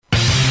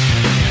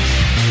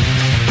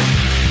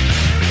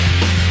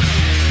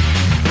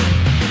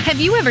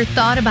you ever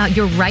thought about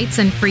your rights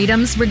and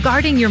freedoms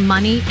regarding your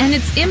money and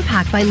its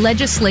impact by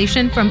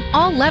legislation from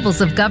all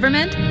levels of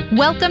government?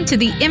 Welcome to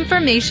the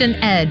Information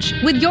Edge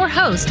with your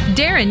host,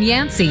 Darren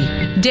Yancey.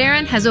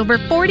 Darren has over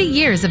 40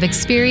 years of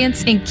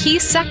experience in key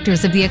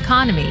sectors of the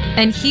economy,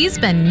 and he's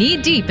been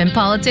knee-deep in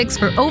politics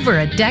for over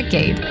a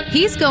decade.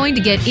 He's going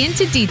to get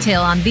into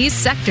detail on these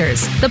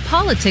sectors, the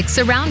politics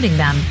surrounding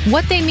them,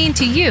 what they mean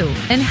to you,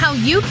 and how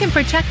you can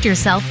protect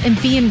yourself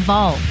and be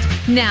involved.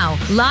 Now,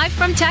 live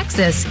from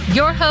Texas,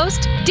 your host,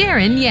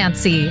 Darren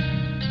Yancey.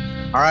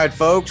 All right,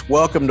 folks,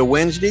 welcome to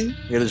Wednesday.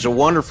 It is a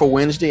wonderful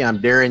Wednesday. I'm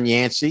Darren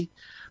Yancey,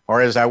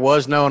 or as I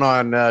was known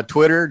on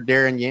Twitter,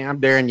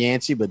 I'm Darren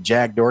Yancey, but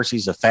Jack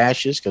Dorsey's a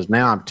fascist because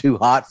now I'm too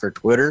hot for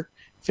Twitter.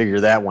 Figure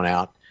that one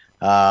out.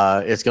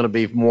 It's going to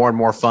be more and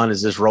more fun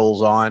as this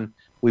rolls on.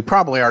 We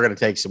probably are going to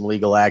take some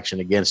legal action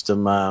against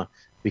them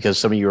because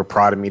some of you are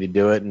prodding me to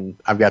do it, and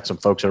I've got some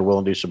folks that are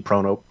willing to do some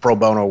pro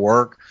bono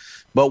work.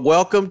 But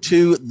welcome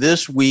to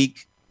this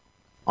week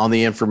on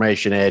the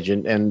Information Edge.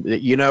 And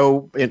you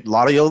know, a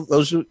lot of you,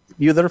 those of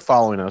you that are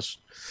following us,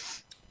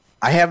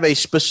 I have a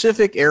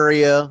specific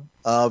area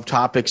of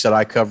topics that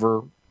I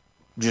cover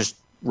just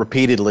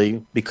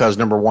repeatedly because,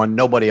 number one,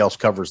 nobody else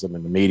covers them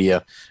in the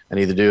media and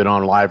either do it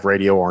on live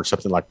radio or on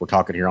something like we're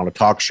talking here on a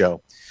talk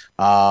show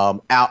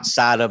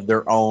outside of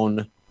their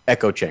own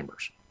echo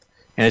chambers.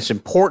 And it's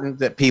important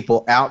that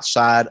people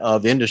outside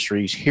of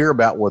industries hear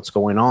about what's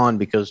going on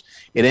because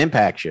it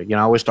impacts you. You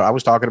know, I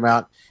was talking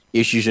about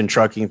issues in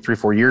trucking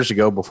 3-4 years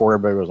ago before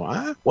everybody was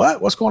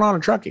like, what's going on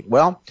in trucking?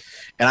 Well,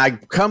 and I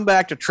come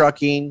back to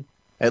trucking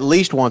at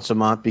least once a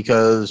month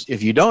because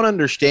if you don't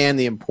understand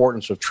the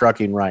importance of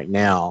trucking right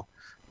now,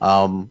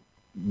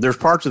 there's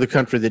parts of the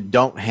country that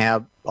don't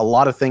have a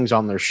lot of things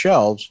on their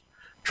shelves.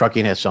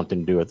 Trucking has something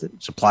to do with it.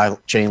 Supply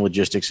chain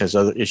logistics has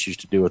other issues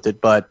to do with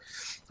it. But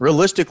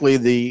realistically,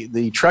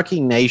 the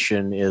trucking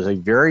nation is a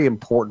very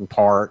important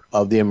part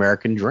of the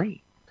American dream,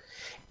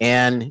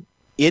 and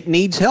it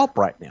needs help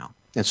right now.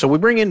 And so we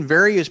bring in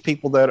various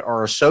people that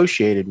are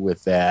associated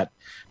with that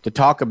to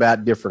talk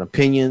about different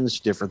opinions,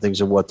 different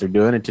things of what they're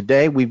doing. And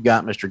today we've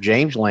got Mr.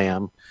 James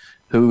Lamb,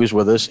 who is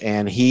with us,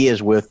 and he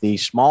is with the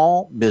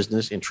Small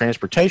Business and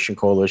Transportation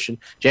Coalition.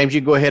 James,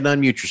 you can go ahead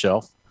and unmute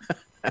yourself.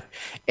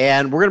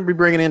 And we're going to be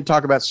bringing in and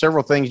talk about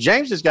several things.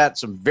 James has got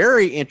some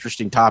very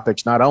interesting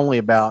topics, not only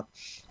about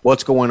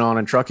what's going on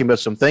in trucking, but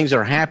some things that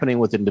are happening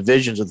within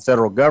divisions of the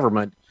federal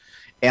government.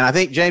 And I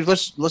think,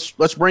 James,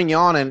 let's bring you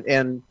on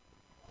and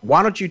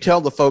why don't you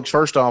tell the folks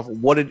first off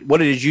what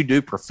it is you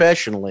do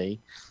professionally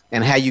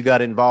and how you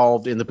got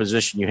involved in the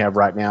position you have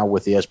right now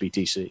with the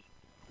SBTC.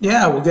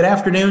 Yeah, well, good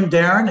afternoon,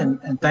 Darren,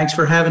 and thanks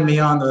for having me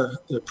on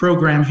the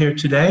program here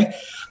today.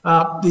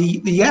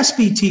 The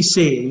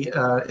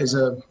SBTC is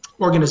an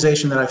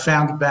organization that I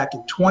founded back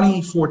in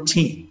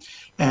 2014.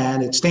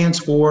 And it stands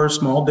for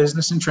Small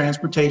Business and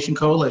Transportation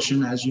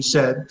Coalition, as you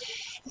said.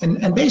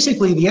 And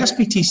basically, the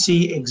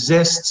SBTC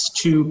exists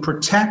to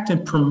protect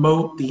and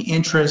promote the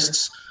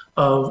interests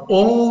of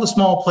all the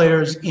small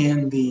players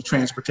in the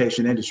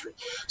transportation industry.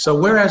 So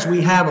whereas we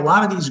have a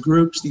lot of these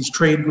groups, these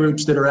trade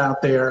groups that are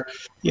out there,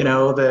 you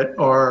know, that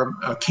are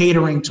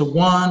catering to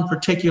one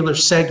particular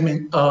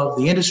segment of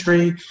the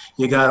industry,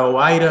 you got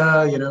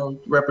OIDA, you know,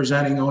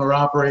 representing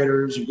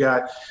owner-operators, you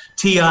got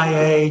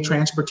TIA,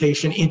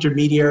 Transportation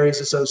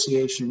Intermediaries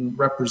Association,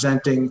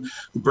 representing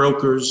the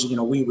brokers. You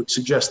know, we would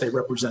suggest they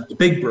represent the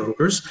big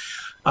brokers.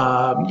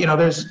 You know,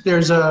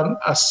 there's a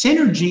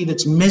synergy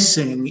that's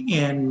missing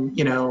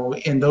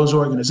in those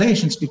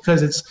organizations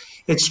because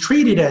it's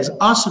treated as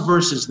us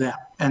versus them.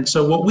 And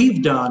so what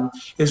we've done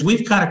is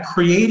we've kind of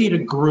created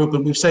a group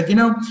and we've said, you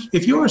know,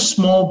 if you're a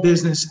small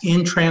business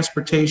in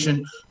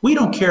transportation, we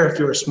don't care if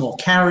you're a small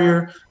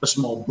carrier, a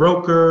small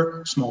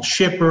broker, small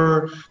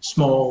shipper,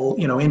 small,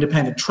 you know,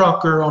 independent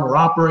trucker, owner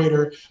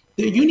operator.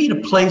 You need a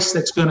place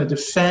that's going to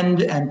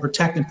defend and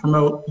protect and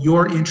promote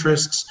your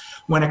interests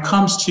when it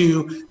comes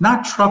to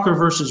not trucker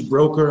versus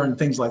broker and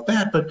things like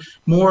that, but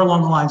more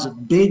along the lines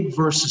of big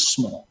versus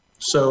small.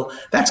 So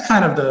that's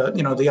kind of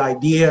the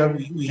idea.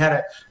 We had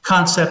a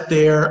concept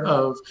there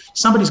of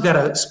somebody's got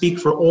to speak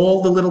for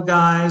all the little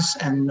guys,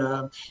 and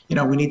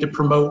we need to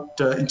promote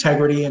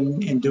integrity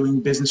in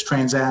doing business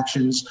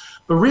transactions.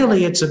 But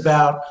really, it's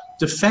about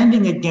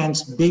defending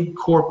against big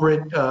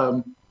corporate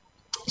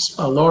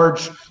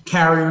large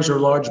carriers or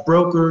large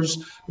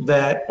brokers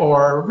that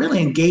are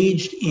really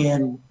engaged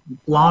in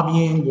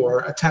lobbying or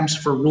attempts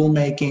for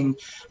rulemaking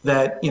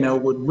that, you know,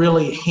 would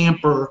really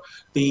hamper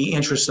the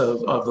interests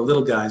of the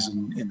little guys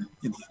in the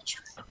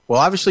industry. Well,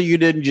 obviously you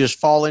didn't just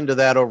fall into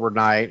that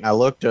overnight. I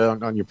looked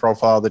on your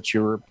profile that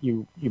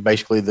you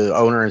basically the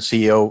owner and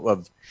CEO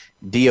of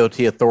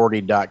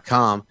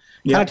DOTauthority.com.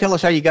 Yeah. Kind of tell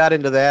us how you got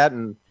into that,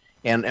 and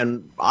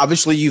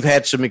obviously you've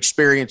had some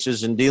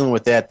experiences in dealing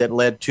with that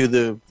led to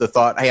the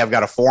thought, hey, I've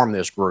got to form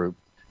this group.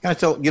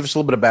 Kind of give us a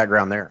little bit of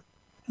background there.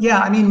 Yeah,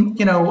 I mean,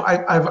 you know,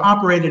 I've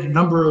operated a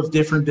number of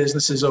different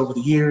businesses over the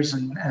years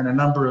and a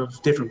number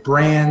of different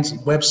brands and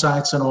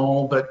websites and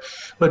all. But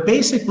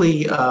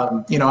basically,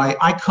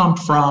 I come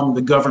from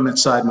the government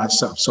side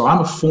myself. So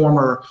I'm a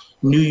former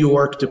New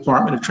York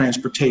Department of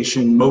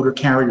Transportation motor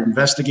carrier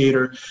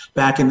investigator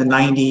back in the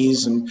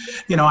 90s. And,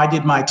 I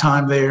did my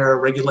time there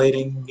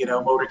regulating,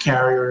 motor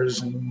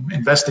carriers and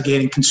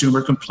investigating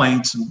consumer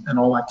complaints and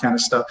all that kind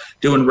of stuff,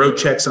 doing road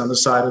checks on the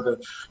side of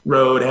the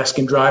road,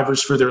 asking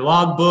drivers for their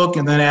logbook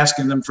and then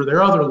asking them for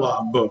their other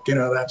logbook.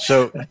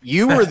 So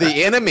you were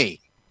the enemy.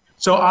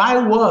 So I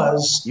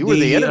was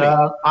the enemy.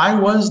 I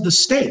was the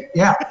state,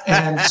 yeah.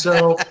 And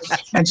so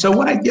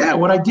what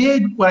I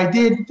did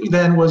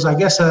then was I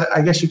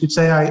guess you could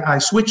say I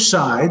switched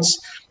sides,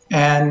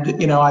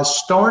 and I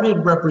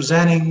started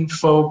representing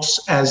folks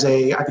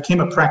I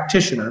became a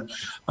practitioner,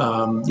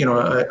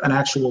 an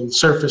actual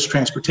Surface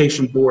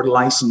Transportation Board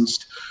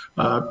licensed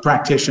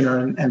practitioner,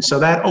 and so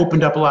that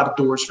opened up a lot of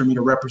doors for me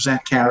to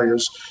represent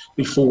carriers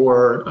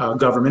before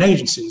government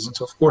agencies. And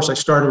so, of course, I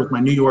started with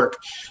my New York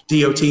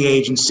DOT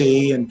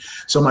agency. And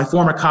so my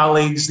former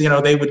colleagues,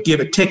 they would give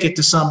a ticket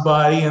to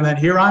somebody, and then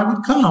here I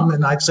would come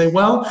and I'd say,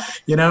 well,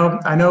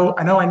 I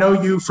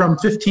know you from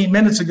 15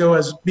 minutes ago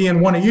as being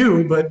one of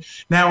you, but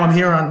now I'm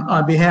here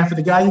on behalf of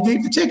the guy you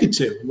gave the ticket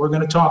to. We're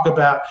going to talk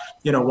about,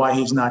 why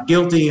he's not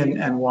guilty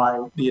and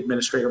why the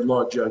administrative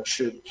law judge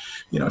should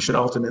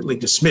ultimately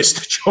dismiss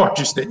the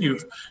charges that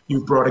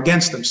you've brought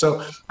against them.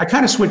 So I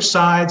kind of switched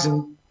sides,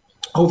 and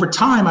over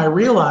time, I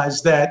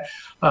realized that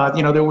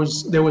there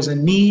was a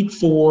need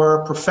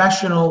for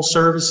professional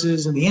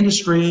services in the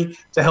industry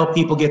to help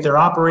people get their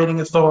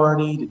operating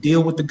authority, to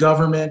deal with the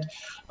government,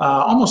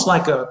 almost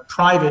like a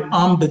private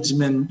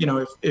ombudsman,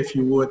 if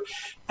you would.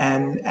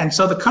 And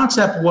so the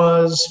concept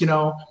was,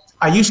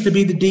 I used to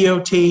be the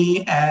DOT,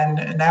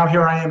 and now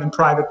here I am in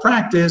private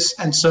practice.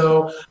 And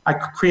so I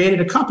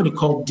created a company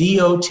called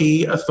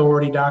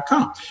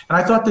DOTauthority.com. And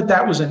I thought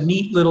that was a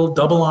neat little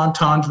double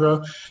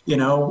entendre,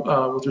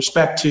 with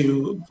respect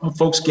to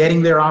folks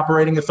getting their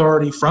operating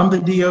authority from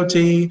the DOT.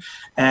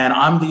 And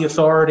I'm the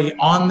authority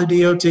on the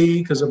DOT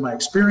because of my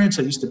experience.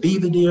 I used to be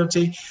the DOT.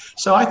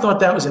 So I thought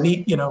that was a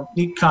neat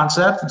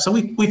concept. And so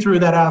we threw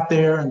that out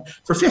there. And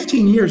for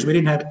 15 years, we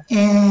didn't have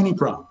any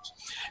problems.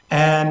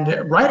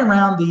 And right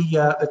around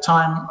the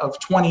time of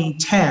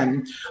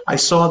 2010, I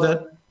saw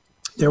that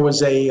there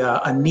was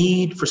a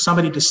need for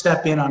somebody to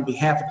step in on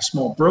behalf of the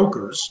small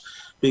brokers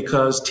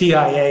because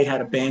TIA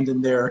had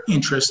abandoned their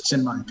interests,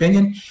 in my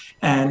opinion.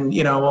 And,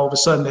 all of a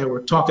sudden they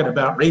were talking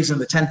about raising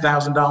the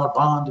 $10,000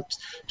 bond to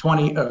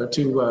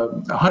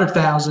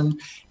 $100,000.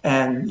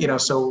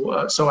 And,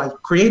 so I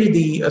created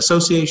the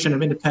Association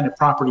of Independent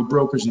Property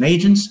Brokers and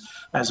Agents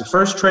as a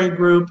first trade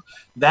group.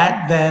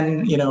 That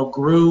then,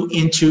 grew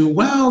into,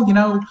 we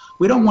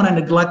don't want to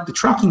neglect the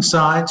trucking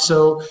side.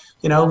 So,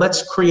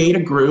 let's create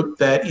a group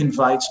that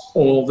invites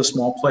all the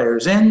small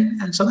players in.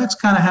 And so that's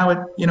kind of how it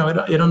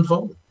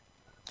unfolded.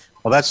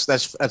 Well, that's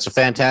a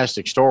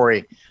fantastic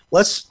story.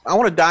 I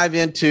want to dive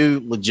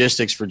into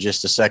logistics for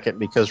just a second,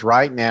 because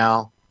right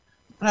now,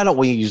 and I don't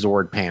want to use the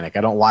word panic.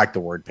 I don't like the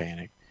word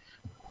panic,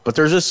 but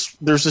there's a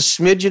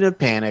smidgen of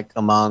panic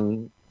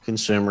among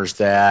consumers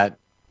that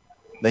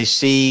they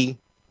see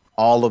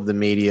all of the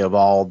media of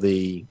all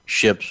the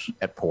ships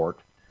at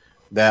port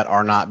that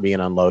are not being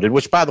unloaded,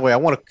 which, by the way, I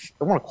want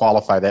to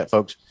qualify that,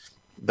 folks.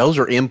 Those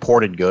are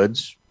imported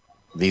goods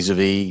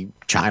vis-a-vis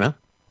China.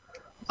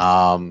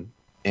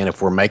 And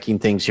if we're making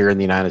things here in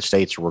the United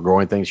States, or we're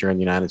growing things here in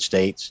the United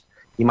States,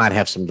 you might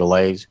have some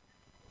delays,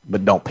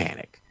 but don't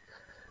panic.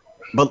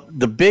 But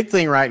the big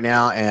thing right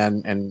now,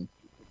 and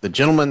the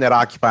gentleman that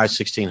occupies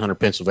 1600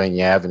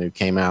 Pennsylvania Avenue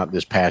came out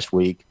this past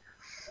week,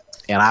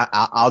 and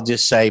I'll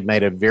just say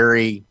made a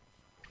very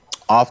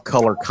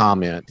off-color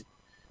comment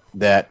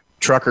that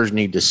truckers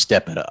need to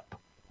step it up,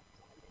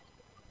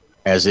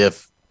 as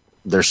if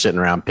they're sitting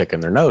around picking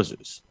their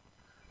noses.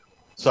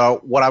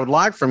 So what I would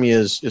like from you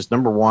is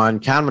number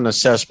one, kind of an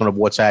assessment of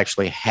what's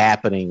actually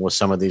happening with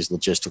some of these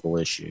logistical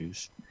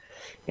issues.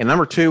 And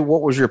number two,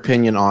 what was your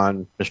opinion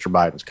on Mr.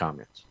 Biden's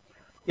comments?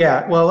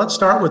 Yeah, well, let's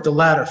start with the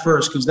latter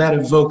first, because that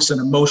evokes an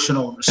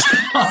emotional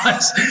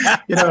response.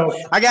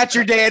 I got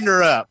your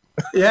dander up.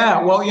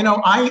 Yeah, well,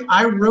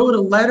 I wrote a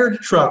letter to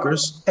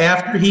truckers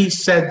after he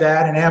said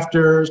that, and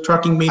after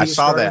trucking media. I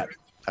saw that.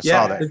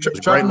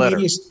 Trucking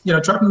media,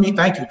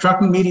 thank you.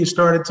 Trucking media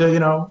started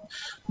to,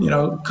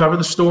 cover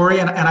the story,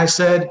 and I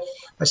said,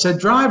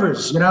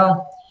 drivers,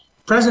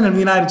 President of the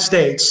United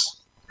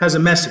States has a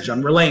message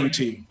I'm relaying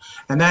to you,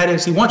 and that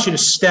is he wants you to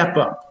step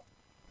up.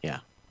 Yeah.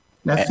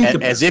 Now think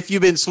about as if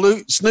you've been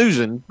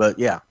snoozing, but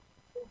yeah.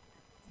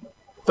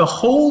 The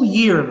whole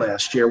year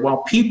last year, while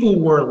people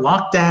were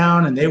locked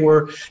down and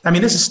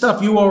this is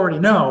stuff you already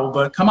know,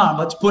 but come on,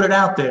 let's put it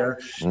out there.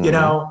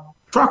 Mm-hmm.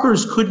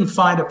 Truckers couldn't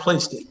find a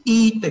place to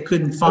eat. They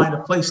couldn't find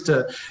a place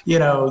to,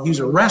 use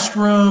a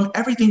restroom.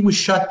 Everything was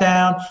shut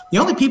down. The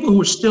only people who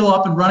were still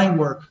up and running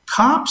were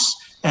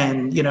cops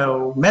and,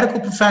 medical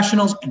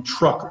professionals and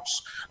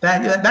truckers.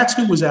 That's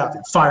who was out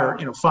there. Fire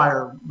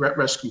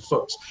rescue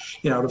folks,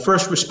 the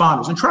first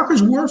responders, and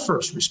truckers were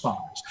first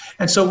responders.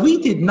 And so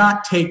we did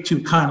not take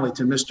too kindly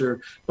to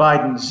Mr.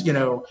 Biden's,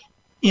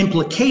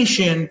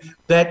 implication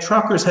that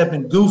truckers have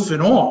been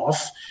goofing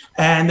off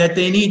and that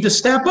they need to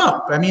step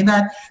up. I mean,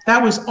 that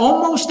was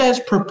almost as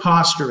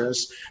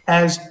preposterous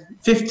as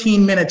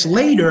 15 minutes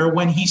later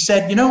when he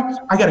said,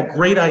 I got a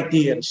great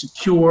idea to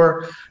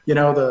secure,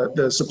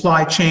 the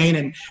supply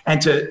chain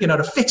and to,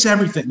 to fix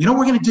everything. You know what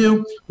we're going to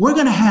do? We're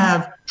going to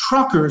have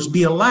truckers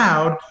be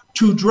allowed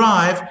to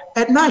drive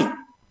at night.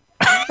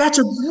 That's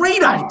a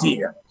great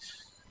idea.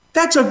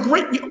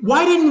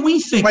 Why didn't we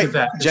think of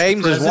that?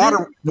 James,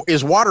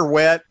 is water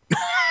wet?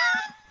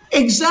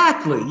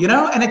 Exactly.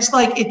 And it's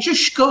like, it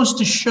just goes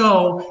to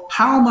show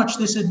how much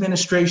this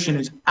administration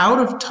is out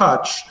of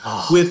touch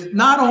with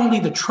not only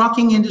the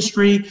trucking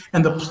industry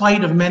and the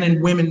plight of men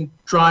and women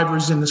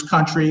drivers in this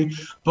country,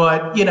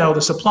 but,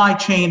 the supply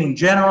chain in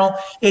general.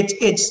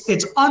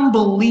 It's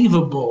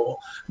unbelievable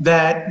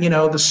that,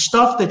 the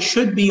stuff that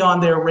should be on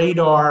their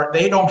radar,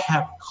 they don't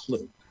have a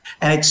clue.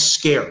 And it's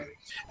scary.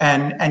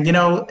 And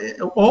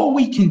all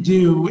we can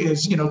do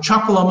is,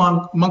 chuckle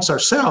amongst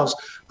ourselves,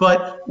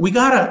 but we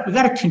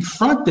gotta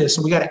confront this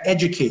and we gotta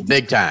educate them.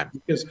 Big time.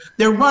 Because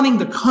they're running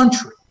the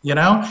country, and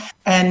I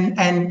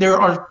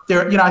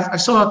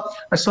saw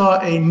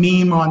a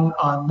meme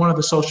on one of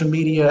the social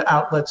media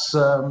outlets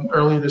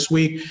earlier this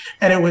week,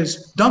 and it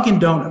was Dunkin'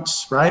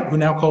 Donuts, right? Who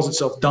now calls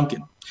itself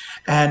Dunkin'.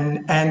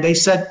 And they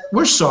said,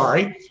 we're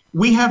sorry,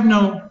 we have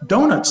no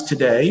donuts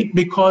today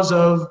because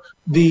of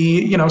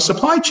the,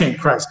 supply chain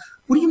crisis.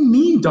 What do you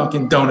mean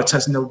Dunkin' Donuts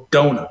has no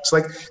donuts?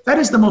 Like, that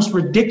is the most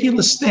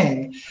ridiculous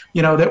thing,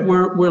 that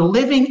we're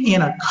living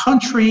in a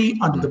country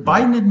under the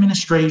Biden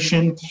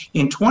administration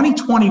in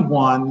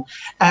 2021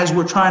 as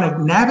we're trying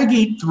to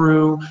navigate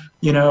through,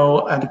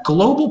 a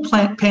global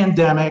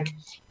pandemic.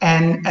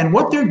 And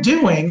what they're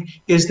doing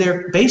is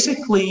they're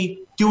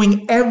basically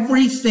doing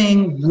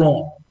everything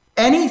wrong.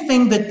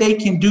 Anything that they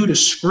can do to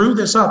screw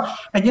this up.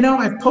 And,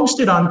 I've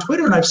posted on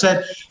Twitter and I've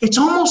said, it's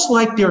almost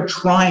like they're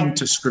trying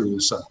to screw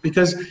this up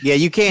because. Yeah,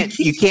 you can't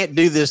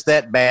do this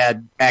that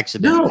bad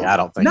accidentally. I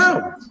don't think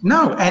so.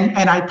 No.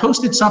 And I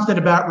posted something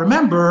about,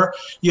 remember,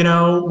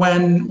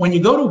 when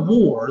you go to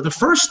war, the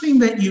first thing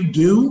that you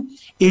do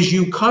is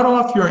you cut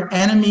off your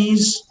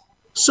enemy's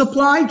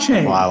supply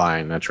chain. Supply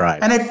line, that's right.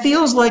 And it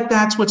feels like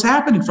that's what's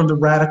happening from the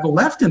radical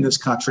left in this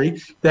country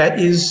that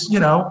is,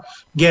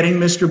 getting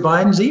Mr.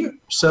 Biden's ear.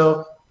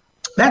 So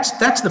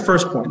that's the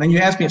first point. Then you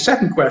asked me a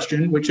second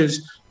question, which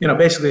is,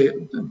 basically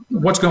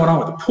what's going on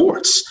with the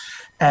ports.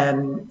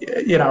 And,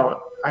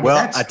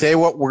 I tell you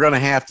what we're going to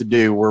have to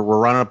do. We're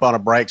running up on a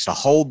break, so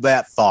hold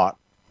that thought.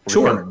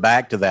 We're coming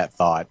back to that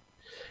thought.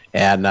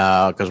 And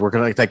because we're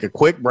going to take a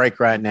quick break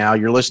right now.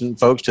 You're listening,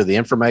 folks, to the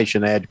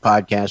Information Edge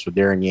podcast with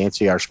Darren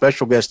Yancey. Our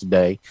special guest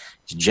today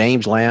is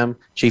James Lamb,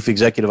 Chief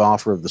Executive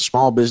Officer of the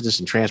Small Business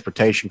and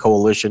Transportation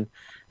Coalition.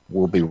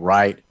 We'll be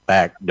right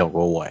back. Don't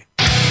go away.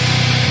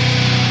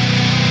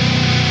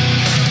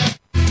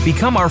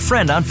 Become our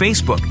friend on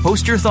Facebook.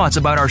 Post your thoughts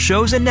about our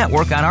shows and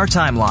network on our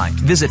timeline.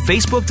 Visit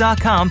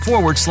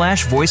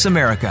Facebook.com/Voice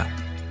America.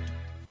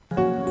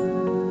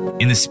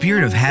 In the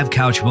spirit of Have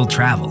Couch Will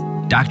Travel,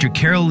 Dr.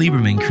 Carol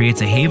Lieberman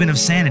creates a haven of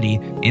sanity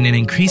in an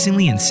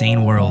increasingly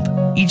insane world.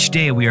 Each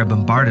day we are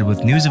bombarded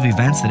with news of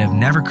events that have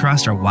never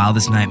crossed our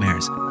wildest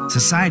nightmares.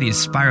 Society is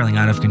spiraling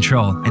out of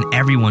control and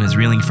everyone is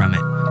reeling from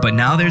it. But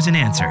now there's an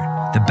answer.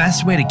 The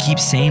best way to keep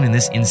sane in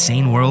this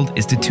insane world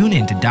is to tune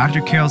in to Dr.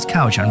 Carol's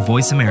Couch on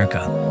Voice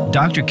America.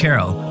 Dr.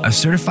 Carol, a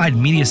certified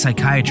media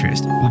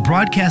psychiatrist, will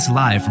broadcast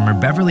live from her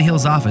Beverly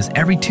Hills office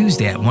every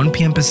Tuesday at 1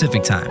 p.m.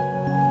 Pacific Time.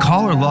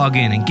 Call or log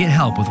in and get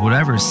help with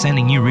whatever is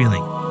sending you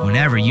reeling,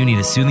 whenever you need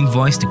a soothing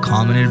voice to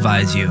calm and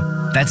advise you.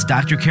 That's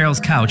Dr. Carol's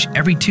Couch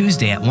every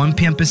Tuesday at 1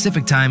 p.m.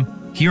 Pacific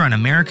Time here on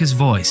America's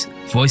Voice,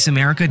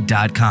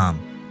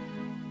 voiceamerica.com.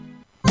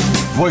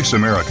 Voice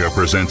America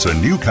presents a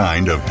new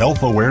kind of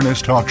health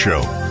awareness talk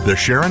show, the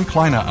Sharon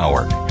Kleina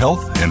Hour,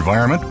 Health,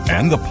 Environment,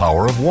 and the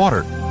Power of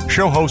Water.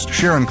 Show host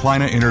Sharon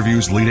Kleina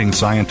interviews leading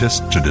scientists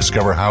to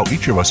discover how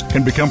each of us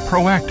can become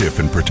proactive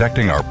in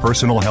protecting our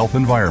personal health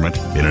environment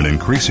in an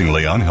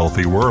increasingly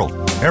unhealthy world.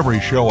 Every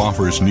show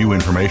offers new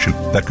information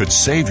that could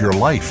save your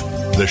life.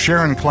 The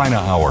Sharon Kleina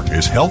Hour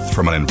is health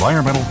from an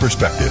environmental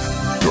perspective,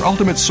 your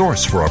ultimate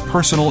source for a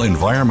personal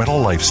environmental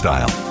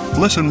lifestyle.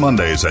 Listen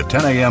Mondays at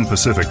 10 a.m.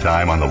 Pacific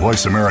Time on the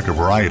Voice America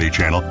Variety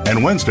Channel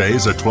and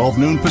Wednesdays at 12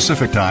 noon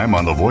Pacific Time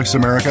on the Voice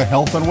America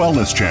Health and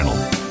Wellness Channel.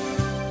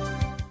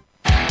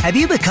 Have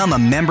you become a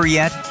member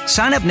yet?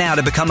 Sign up now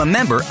to become a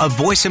member of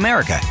Voice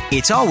America.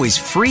 It's always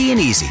free and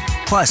easy.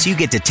 Plus, you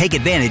get to take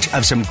advantage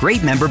of some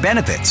great member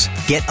benefits.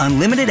 Get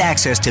unlimited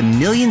access to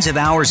millions of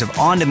hours of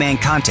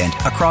on-demand content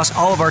across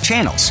all of our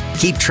channels.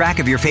 Keep track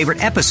of your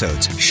favorite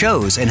episodes,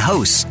 shows, and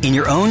hosts in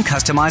your own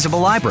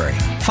customizable library.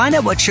 Find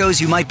out what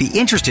shows you might be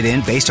interested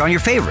in based on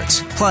your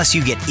favorites. Plus,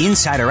 you get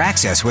insider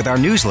access with our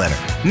newsletter.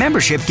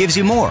 Membership gives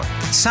you more.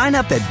 Sign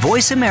up at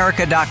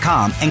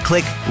voiceamerica.com and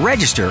click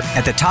register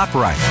at the top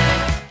right.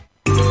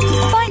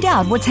 Find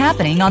out what's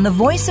happening on the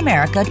Voice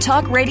America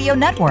Talk Radio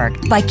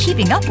Network by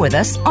keeping up with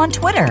us on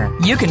Twitter.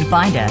 You can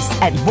find us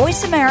at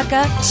Voice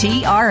America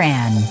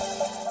TRN.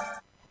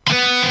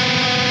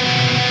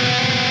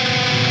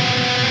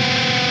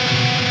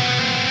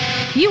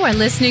 You are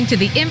listening to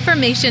The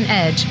Information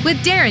Edge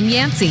with Darren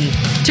Yancey.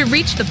 To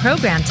reach the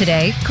program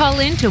today, call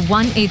in to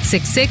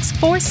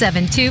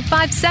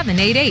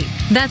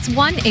 1-866-472-5788. That's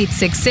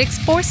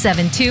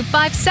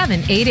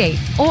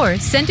 1-866-472-5788. Or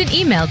send an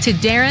email to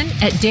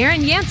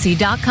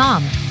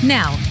Darren@DarrenYancey.com.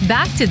 Now,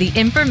 back to The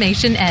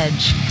Information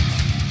Edge.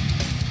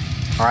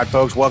 All right,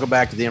 folks, welcome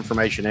back to The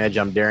Information Edge.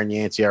 I'm Darren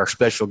Yancey. Our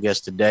special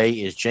guest today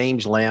is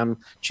James Lamb,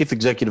 Chief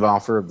Executive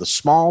Officer of the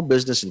Small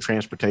Business and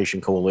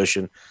Transportation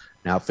Coalition,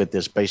 an outfit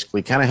that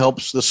basically kind of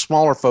helps the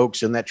smaller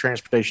folks in that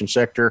transportation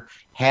sector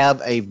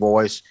have a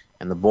voice.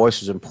 And the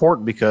voice is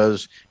important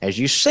because, as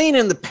you've seen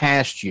in the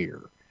past year,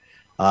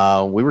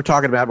 we were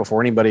talking about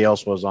before anybody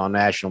else was on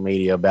national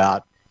media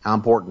about how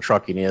important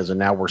trucking is, and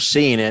now we're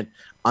seeing it.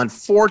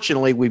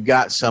 Unfortunately, we've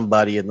got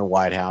somebody in the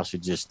White House who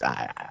just,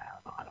 I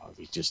don't know,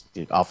 he's just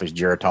off his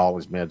Geritol,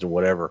 his meds or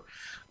whatever.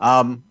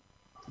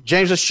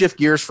 James, let's shift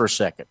gears for a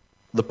second.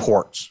 The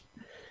ports.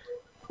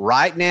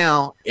 Right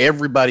now,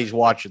 everybody's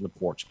watching the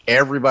ports.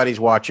 Everybody's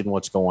watching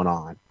what's going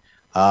on.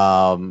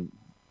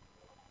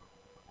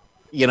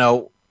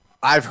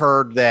 I've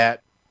heard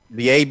that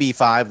the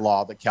AB5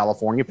 law that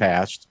California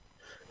passed,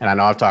 and I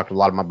know I've talked to a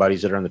lot of my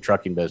buddies that are in the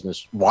trucking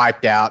business,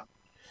 wiped out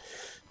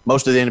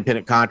most of the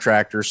independent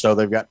contractors, so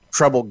they've got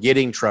trouble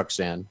getting trucks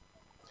in.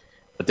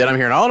 But then I'm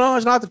hearing, oh, no,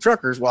 it's not the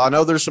truckers. Well, I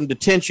know there's some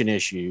detention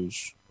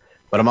issues,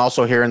 but I'm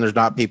also hearing there's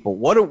not people.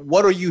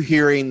 What are you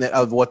hearing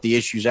of what the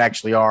issues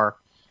actually are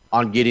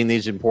on getting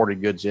these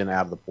imported goods in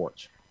out of the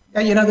ports?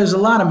 Yeah, there's a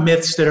lot of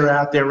myths that are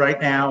out there right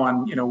now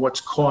on,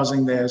 what's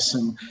causing this.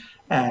 And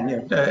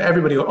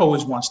everybody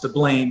always wants to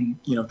blame,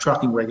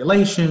 trucking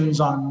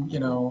regulations on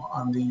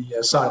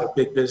the side of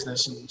big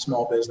business and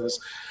small business,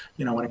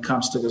 when it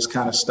comes to this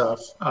kind of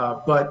stuff.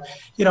 But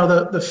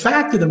the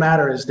fact of the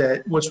matter is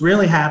that what's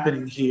really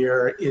happening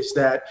here is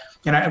that,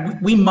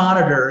 we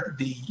monitor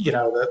the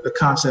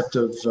concept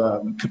of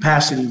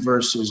capacity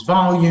versus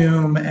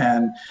volume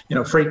and,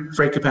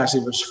 freight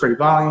capacity versus freight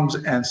volumes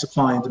and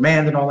supply and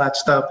demand and all that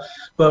stuff.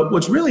 But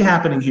what's really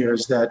happening here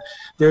is that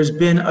there's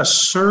been a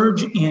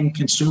surge in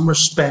consumer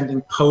spending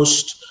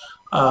post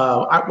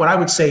what I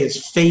would say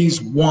is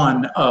phase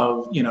one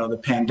of the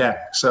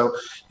pandemic. So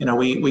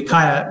we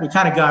kind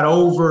of got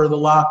over the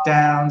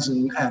lockdowns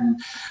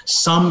and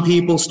some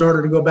people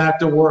started to go back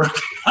to work.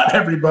 Not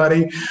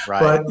everybody,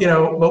 right.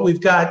 But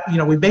we've got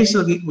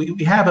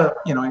we have a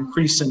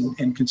increase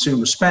in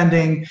consumer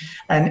spending,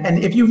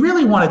 and if you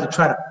really wanted to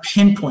try to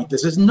pinpoint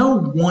this, there's no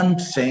one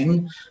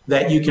thing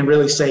that you can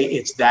really say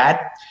it's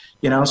that.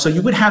 So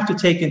you would have to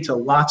take into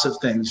lots of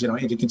things,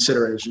 into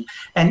consideration.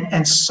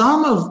 And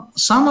some of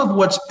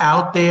what's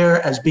out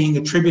there as being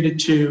attributed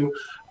to,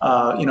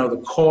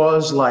 the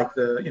cause, like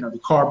the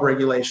CARB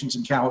regulations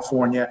in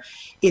California,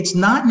 it's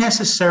not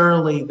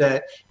necessarily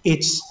that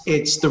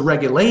it's the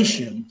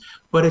regulation,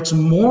 but it's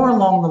more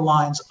along the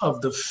lines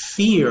of the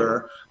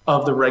fear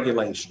of the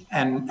regulation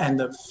and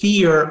the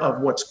fear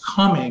of what's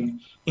coming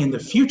in the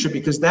future,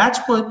 because that's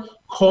what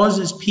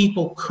causes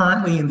people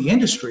currently in the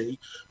industry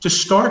to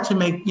start to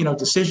make,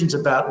 decisions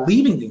about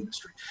leaving the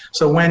industry.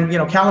 So when,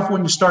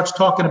 California starts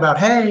talking about,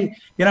 hey,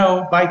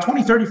 by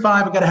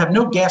 2035, we got to have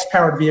no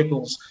gas-powered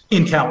vehicles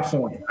in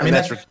California. I mean,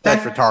 that's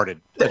retarded.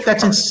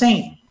 That's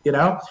insane,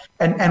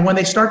 And when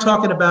they start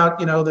talking about,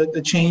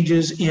 the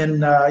changes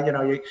in,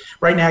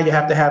 right now you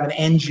have to have an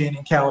engine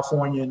in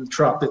California in the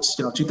truck that's,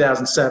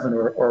 2007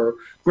 or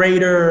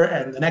greater.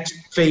 And the next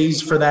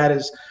phase for that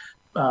is,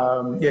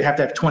 you have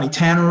to have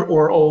 2010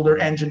 or older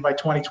engine by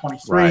 2023.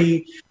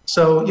 Right.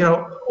 So,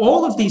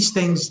 all of these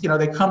things,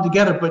 they come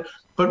together, but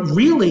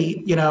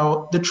really,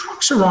 the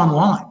trucks are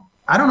online.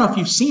 I don't know if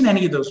you've seen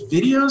any of those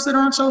videos that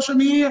are on social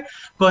media,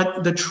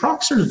 but the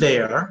trucks are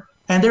there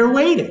and they're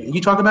waiting.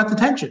 You talk about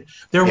detention.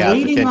 They're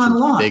waiting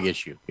online. Big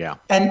issue. Yeah.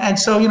 And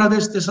so,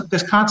 there's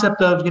this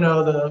concept of,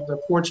 the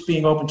ports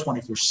being open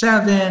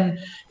 24/7,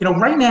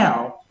 right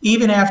now,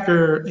 even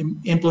after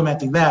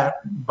implementing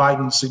that,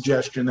 Biden's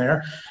suggestion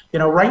there,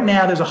 right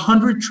now there's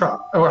 100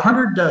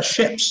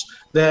 ships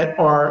that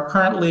are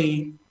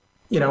currently,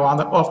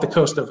 off the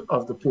coast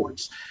of the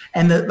ports.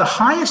 And the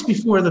highest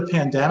before the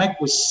pandemic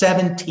was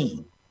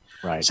 17.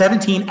 Right.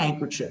 17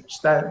 anchored ships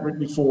that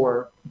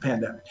before the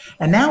pandemic.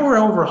 And now we're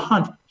over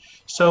 100.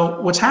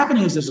 So what's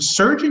happening is there's a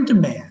surge in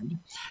demand,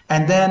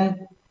 and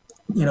then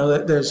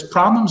there's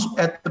problems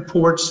at the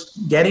ports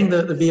getting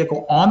the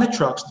vehicle on the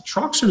trucks. The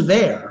trucks are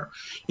there,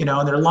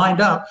 and they're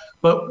lined up.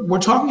 But we're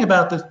talking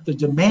about the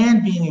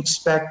demand being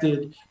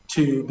expected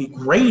to be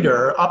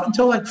greater up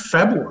until like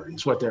February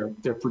is what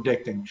they're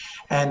predicting.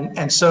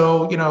 And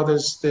so,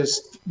 there's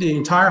the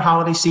entire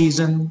holiday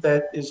season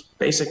that is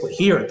basically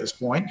here at this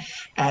point.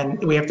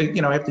 And we have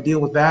to deal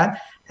with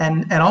that.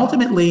 And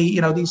ultimately,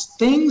 these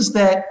things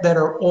that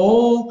are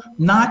all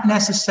not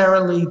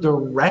necessarily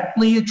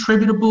directly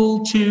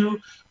attributable to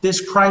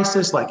this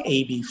crisis, like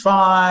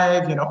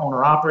AB5,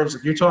 owner operators,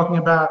 if you're talking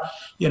about,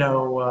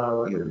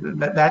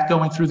 that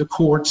going through the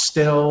courts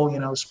still,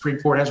 the Supreme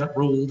Court hasn't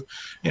ruled,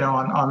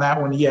 on that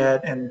one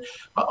yet. And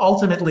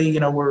ultimately,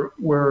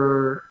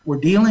 we're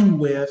dealing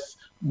with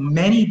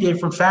many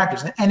different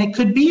factors. And it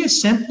could be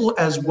as simple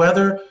as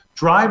whether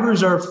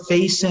drivers are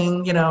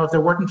facing, if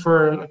they're working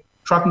for a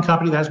trucking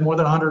company that has more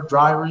than 100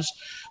 drivers,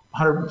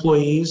 100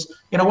 employees,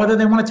 whether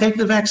they want to take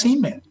the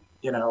vaccine mandate,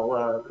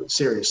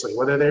 seriously,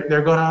 whether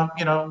they're going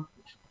to,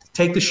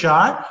 take the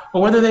shot,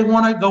 or whether they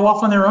want to go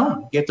off on their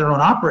own, get their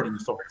own operating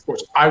authority. Of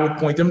course, I would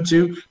point them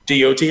to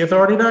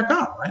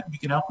dotauthority.com, right? We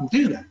can help them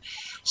do that.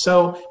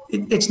 So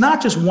it's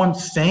not just one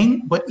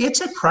thing, but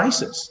it's a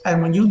crisis.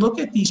 And when you look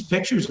at these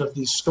pictures of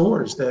these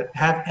stores that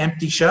have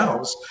empty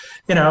shelves,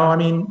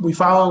 we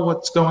follow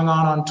what's going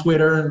on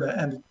Twitter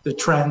and the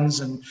trends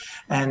and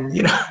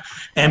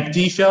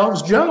empty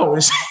shelves Joe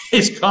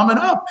is coming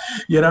up,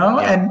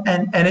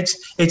 and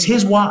it's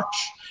his watch.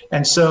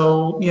 And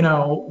so,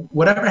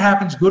 whatever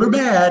happens, good or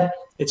bad,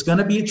 it's going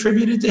to be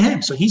attributed to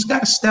him. So he's got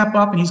to step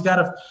up and he's got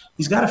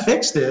to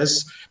fix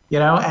this,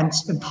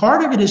 and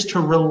part of it is to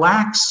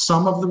relax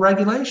some of the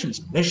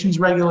regulations, emissions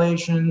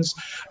regulations,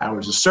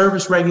 hours of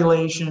service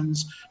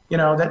regulations,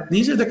 that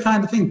these are the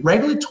kind of things.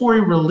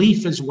 Regulatory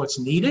relief is what's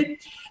needed.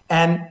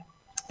 And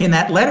in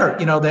that letter,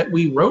 that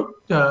we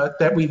wrote,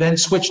 that we then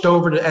switched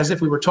over to, as if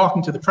we were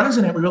talking to the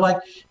president, we were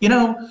like,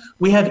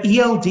 we have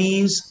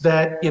ELDs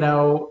that,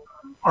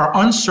 are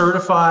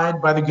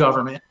uncertified by the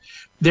government.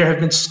 There have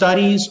been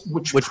studies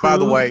which by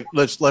the way,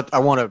 I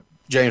want to,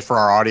 James, for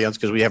our audience,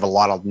 because we have a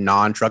lot of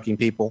non-trucking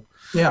people.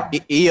 Yeah.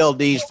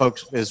 ELDs,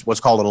 folks, is what's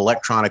called an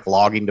electronic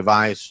logging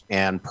device.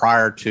 And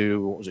prior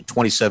to,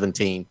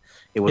 2017,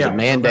 it was a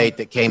mandate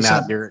that came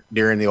out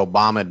during the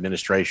Obama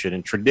administration.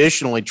 And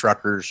traditionally,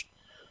 truckers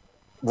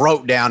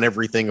wrote down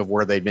everything of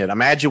where they'd been.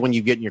 Imagine when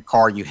you get in your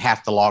car, you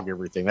have to log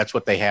everything. That's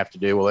what they have to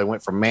do. Well, they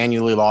went from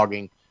manually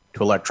logging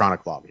to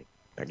electronic logging.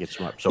 That gets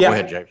them up. So go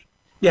ahead, James.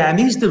 Yeah, and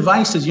these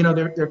devices,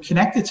 they're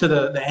connected to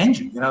the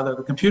engine,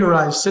 the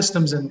computerized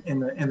systems in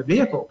the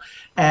vehicle.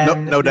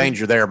 And no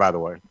danger there, by the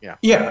way. Yeah.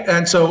 Yeah,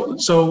 and so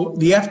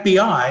the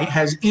FBI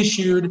has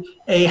issued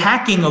a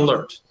hacking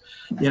alert,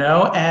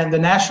 and the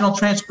National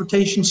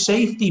Transportation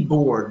Safety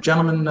Board,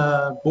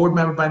 board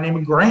member by the name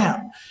of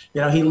Graham,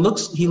 he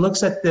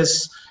looks at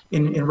this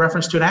in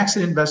reference to an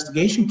accident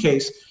investigation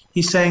case.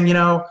 He's saying,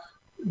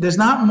 there's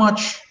not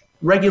much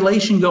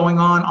regulation going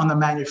on the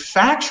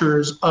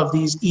manufacturers of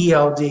these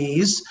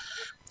ELDs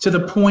to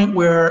the point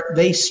where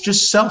they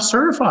just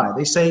self-certify.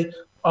 They say,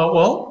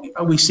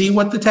 we see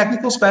what the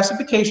technical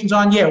specifications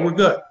on. Yeah, we're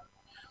good.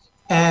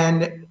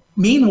 And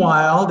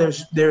meanwhile,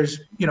 there's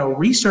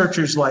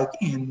researchers like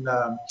in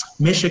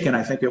Michigan,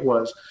 I think it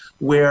was,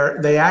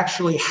 where they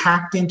actually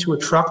hacked into a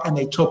truck and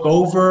they took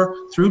over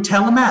through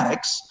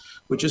telematics,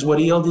 which is what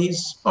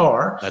ELDs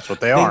are. That's what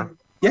they are.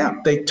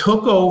 Yeah, they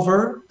took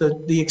over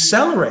the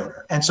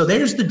accelerator. And so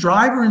there's the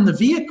driver in the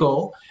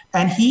vehicle,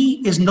 and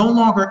he is no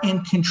longer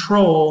in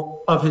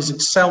control of his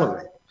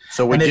accelerator.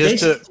 So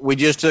we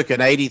just took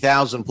an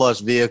 80,000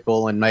 plus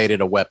vehicle and made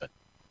it a weapon.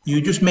 You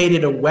just made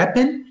it a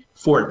weapon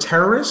for a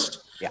terrorist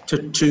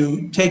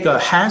to take a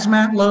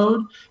hazmat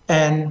load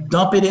and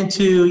dump it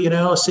into,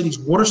 a city's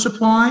water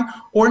supply,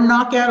 or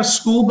knock out a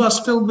school bus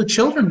filled with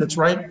children that's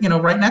right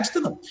next to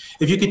them.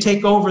 If you could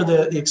take over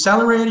the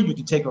accelerator, you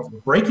could take over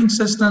the braking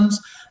systems,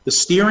 the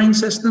steering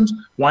systems.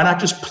 Why not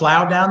just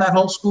plow down that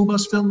whole school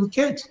bus filled with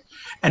kids?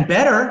 And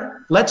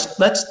better, let's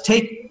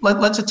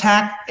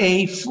attack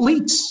a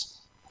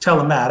fleet's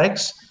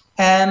telematics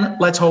and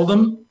let's hold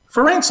them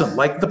for ransom,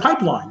 like the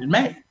pipeline in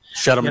May.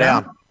 Shut them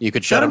down. You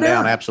could shut them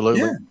down.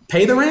 Absolutely. Yeah.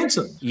 Pay the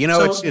ransom.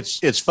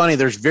 It's funny.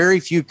 There's very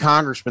few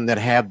congressmen that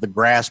have the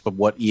grasp of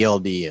what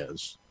ELD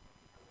is.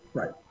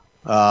 Right.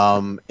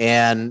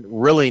 And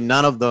really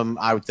none of them,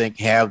 I would think,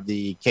 have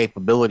the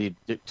capability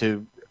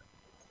to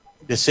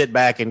sit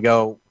back and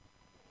go,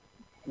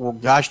 well,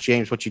 gosh,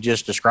 James, what you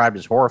just described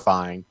is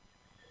horrifying.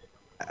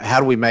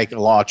 How do we make a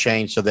law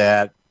change so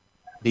that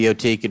DOT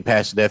can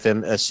pass the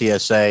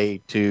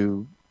FMCSA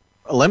to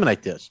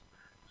eliminate this?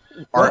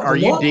 Are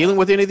you dealing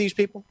with any of these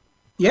people?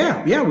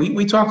 Yeah.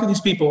 We talk to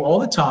these people all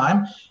the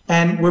time,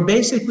 and we're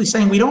basically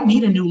saying we don't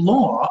need a new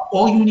law.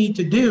 All you need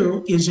to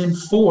do is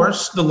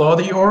enforce the law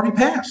that you already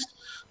passed.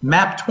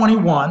 MAP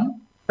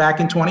 21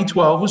 back in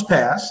 2012 was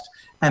passed,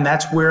 and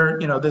that's where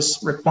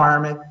this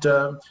requirement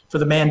for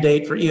the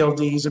mandate for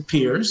ELDs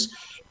appears.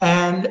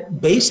 And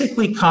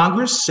basically,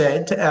 Congress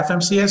said to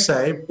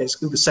FMCSA,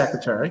 basically the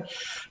secretary,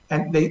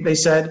 and they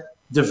said,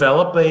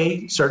 develop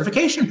a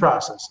certification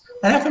process.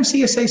 And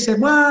FMCSA said,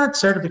 what?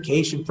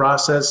 Certification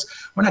process?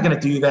 We're not going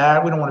to do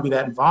that. We don't want to be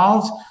that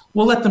involved.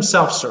 We'll let them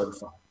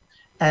self-certify.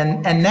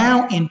 And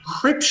now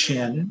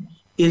encryption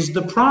is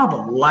the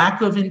problem,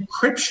 lack of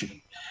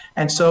encryption.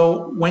 And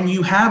so when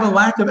you have a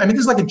lack of, this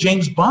is like a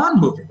James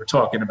Bond movie we're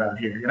talking about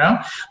here,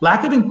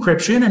 lack of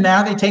encryption, and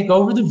now they take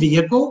over the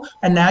vehicle,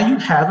 and now you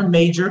have a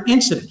major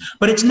incident.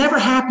 But it's never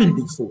happened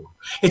before.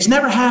 It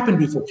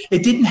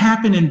didn't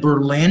happen in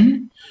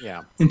Berlin.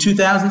 Yeah. In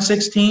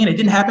 2016, it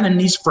didn't happen in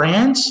Nice,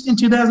 France in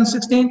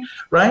 2016,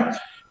 right?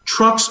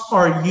 Trucks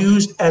are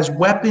used as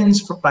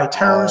weapons by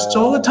terrorists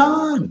all the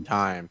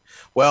time.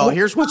 Well,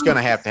 here's what's going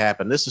to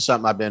happen. This is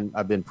something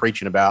I've been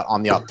preaching about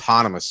on the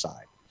autonomous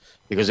side.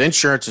 because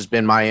insurance has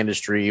been my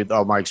industry.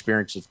 All my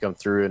experiences come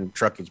through, and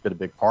trucking's been a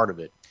big part of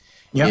it.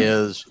 Yep.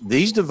 Is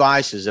these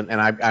devices, and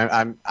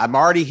I'm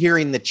already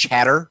hearing the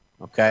chatter.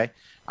 Okay,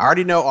 I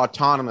already know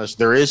autonomous.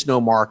 There is no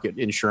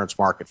insurance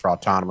market for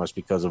autonomous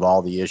because of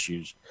all the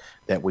issues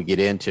that we get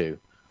into.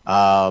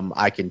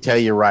 I can tell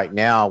you right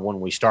now, when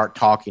we start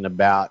talking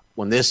about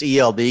when this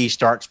ELD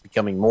starts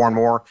becoming more and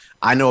more,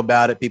 I know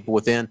about it, people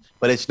within,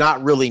 but it's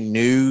not really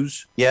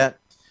news yet.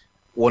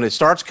 When it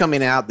starts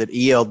coming out that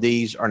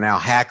ELDs are now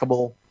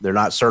hackable, they're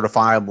not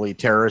certifiably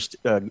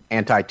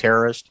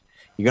anti-terrorist,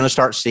 you're going to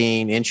start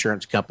seeing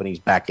insurance companies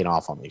backing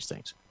off on these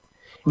things.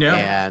 Yeah.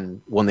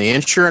 And when the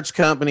insurance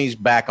companies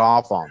back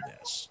off on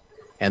this,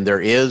 and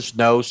there is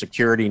no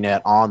security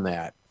net on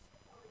that,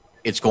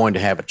 it's going to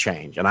have a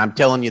change. And I'm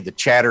telling you, the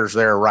chatter's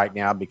there right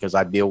now because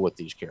I deal with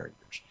these carriers.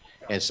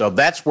 And so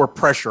that's where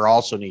pressure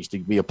also needs to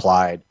be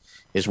applied,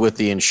 is with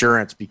the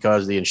insurance,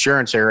 because the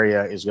insurance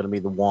area is going to be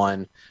the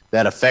one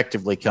that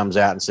effectively comes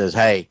out and says,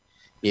 hey,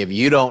 if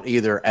you don't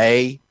either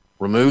A,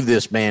 remove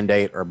this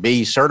mandate, or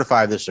B,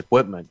 certify this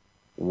equipment,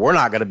 we're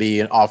not going to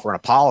be offering a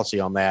policy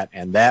on that,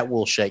 and that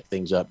will shake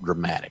things up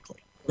dramatically.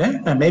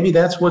 Yeah, and maybe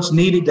that's what's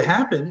needed to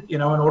happen,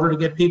 in order to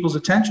get people's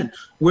attention.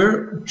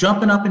 We're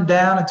jumping up and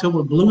down until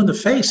we're blue in the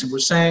face, and we're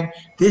saying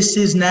this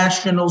is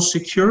national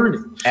security.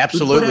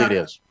 Absolutely, it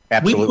is.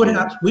 Absolutely.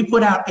 We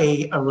put out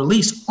a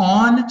release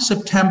on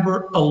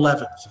September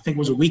 11th. I think it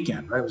was a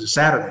weekend, right? It was a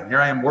Saturday. And here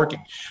I am working.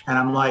 And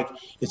I'm like,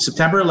 it's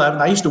September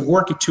 11th. I used to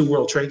work at 2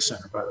 World Trade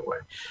Center, by the way.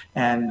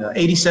 And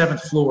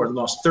 87th floor,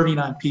 lost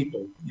 39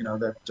 people,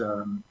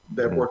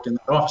 that worked in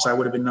the office. I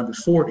would have been number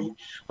 40,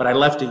 but I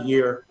left a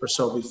year or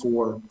so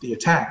before the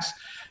attacks.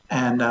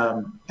 And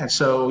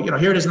so,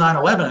 here it is,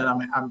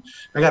 9/11, and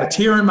I got a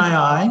tear in my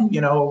eye,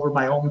 over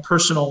my own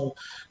personal,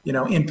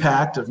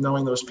 impact of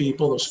knowing those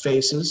people, those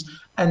faces.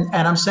 And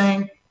I'm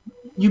saying,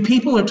 you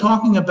people are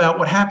talking about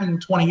what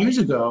happened 20 years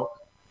ago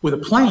with a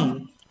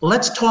plane.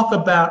 Let's talk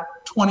about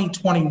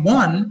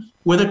 2021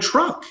 with a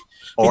truck.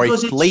 Or a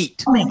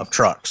fleet of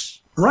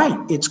trucks. Right.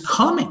 It's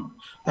coming.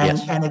 And,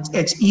 yes. And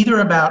it's either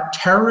about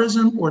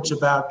terrorism or it's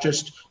about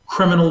just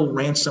criminal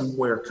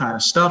ransomware kind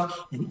of stuff.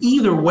 And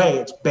either way,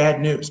 it's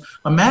bad news.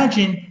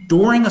 Imagine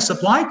during a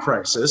supply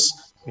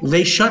crisis,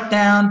 they shut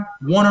down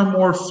one or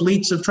more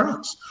fleets of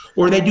trucks,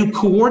 or they do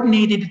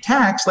coordinated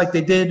attacks like they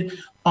did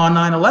on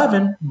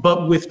 9/11,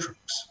 but with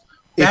trucks.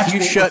 If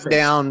you shut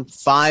down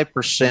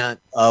 5%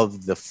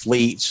 of the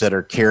fleets that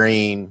are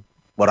carrying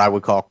what I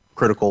would call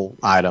critical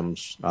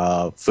items,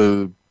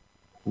 food,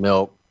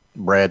 milk,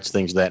 breads,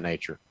 things of that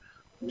nature,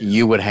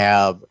 you would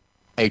have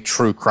a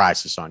true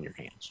crisis on your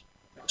hands.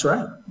 That's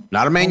right.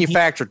 Not a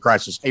manufactured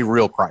crisis, a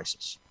real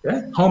crisis.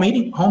 Yeah. Home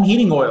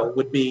heating oil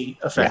would be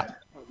affected.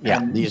 Yeah.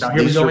 And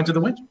here we go into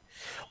the winter.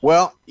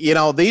 Well,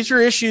 these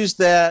are issues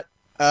that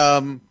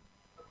our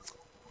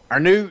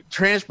new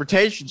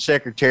transportation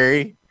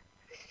secretary,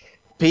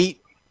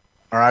 Pete,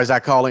 or as I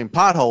call him,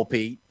 Pothole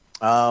Pete,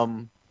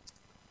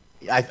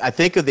 I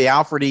think of the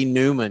Alfred E.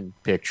 Newman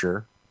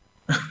picture,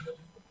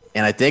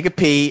 and I think of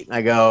Pete, and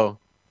I go,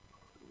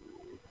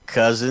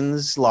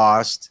 Cousins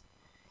lost.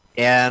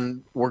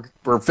 And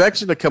we're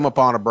fixing to come up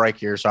on a break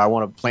here, so I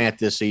want to plant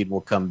this seed and we'll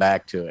come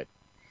back to it.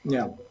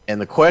 Yeah. And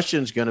the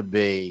question is going to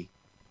be,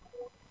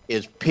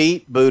 is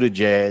Pete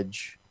Buttigieg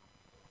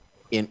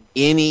in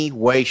any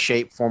way,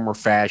 shape, form, or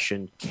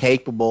fashion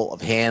capable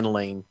of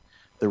handling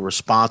the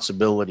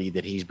responsibility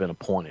that he's been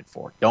appointed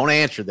for? Don't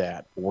answer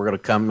that. We're going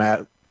to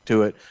come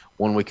to it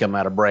when we come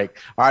out of break.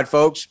 All right,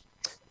 folks.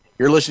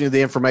 You're listening to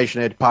the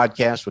Information Edge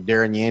podcast with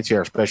Darren Yancey.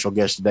 Our special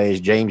guest today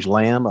is James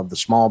Lamb of the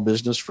Small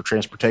Business for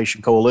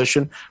Transportation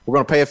Coalition. We're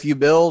going to pay a few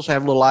bills,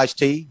 have a little iced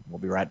tea. We'll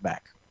be right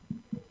back.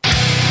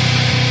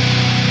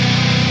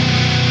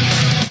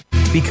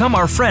 Become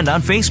our friend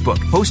on Facebook.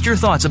 Post your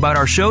thoughts about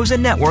our shows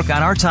and network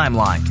on our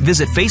timeline.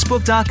 Visit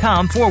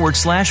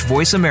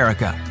facebook.com/Voice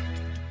America.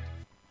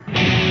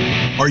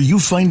 Are you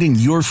finding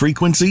your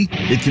frequency?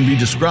 It can be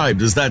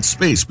described as that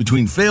space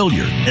between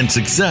failure and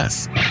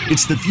success.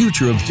 It's the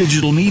future of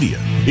digital media.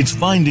 It's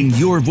finding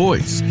your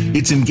voice.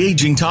 It's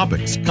engaging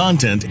topics,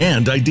 content,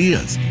 and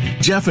ideas.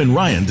 Jeff and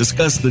Ryan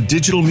discuss the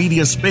digital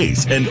media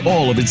space and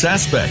all of its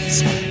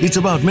aspects. It's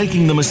about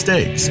making the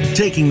mistakes,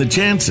 taking the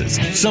chances,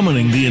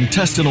 summoning the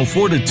intestinal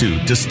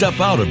fortitude to step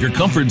out of your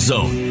comfort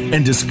zone,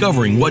 and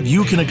discovering what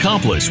you can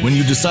accomplish when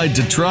you decide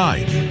to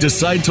try,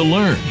 decide to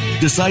learn,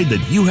 decide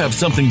that you have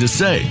something to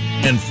say,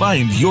 and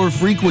find your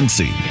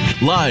frequency.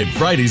 Live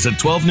Fridays at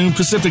 12 noon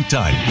Pacific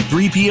Time,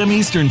 3 p.m.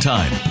 Eastern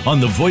Time on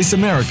the Voice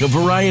America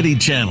Variety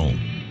Channel.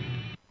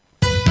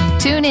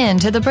 Tune in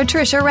to The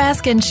Patricia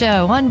Raskin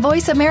Show on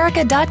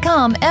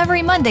VoiceAmerica.com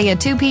every Monday at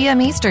 2 p.m.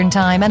 Eastern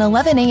Time and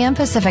 11 a.m.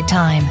 Pacific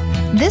Time.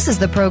 This is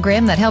the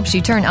program that helps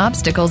you turn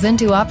obstacles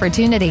into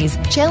opportunities,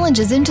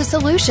 challenges into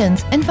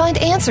solutions, and find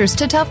answers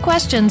to tough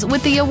questions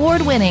with the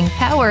award-winning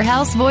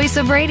powerhouse voice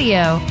of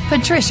radio,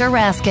 Patricia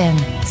Raskin.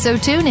 So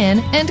tune in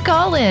and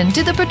call in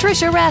to The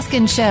Patricia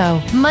Raskin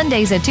Show,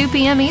 Mondays at 2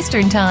 p.m.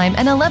 Eastern Time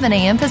and 11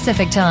 a.m.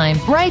 Pacific Time,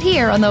 right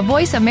here on the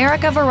Voice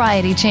America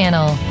Variety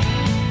Channel.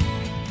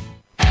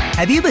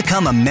 Have you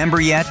become a member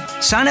yet?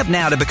 Sign up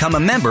now to become a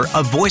member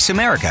of Voice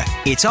America.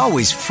 It's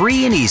always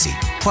free and easy.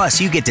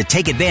 Plus, you get to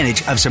take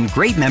advantage of some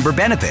great member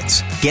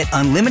benefits. Get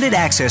unlimited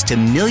access to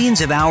millions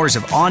of hours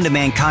of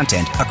on-demand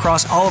content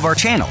across all of our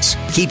channels.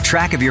 Keep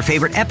track of your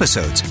favorite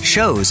episodes,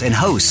 shows, and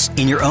hosts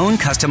in your own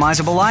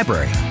customizable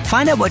library.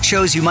 Find out what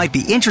shows you might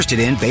be interested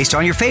in based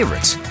on your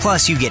favorites.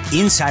 Plus, you get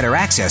insider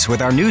access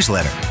with our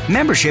newsletter.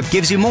 Membership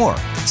gives you more.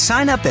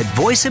 Sign up at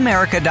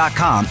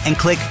voiceamerica.com and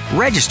click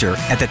register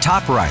at the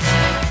top right.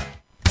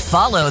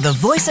 Follow the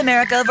Voice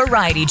America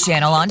Variety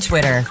channel on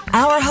Twitter.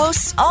 Our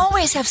hosts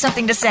always have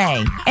something to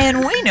say,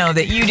 and we know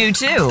that you do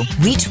too.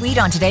 We tweet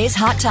on today's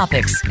hot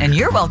topics, and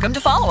you're welcome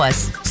to follow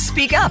us.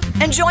 Speak up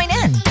and join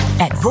in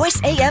at Voice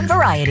AM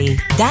Variety.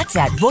 That's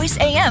at Voice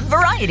AM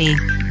Variety.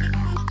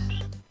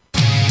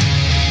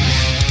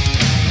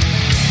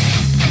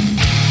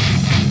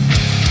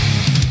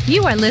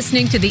 You are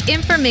listening to The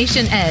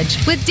Information Edge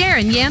with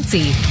Darren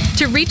Yancey.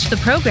 To reach the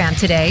program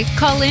today,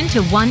 call in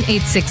to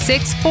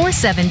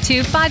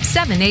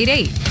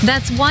 1-866-472-5788.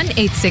 That's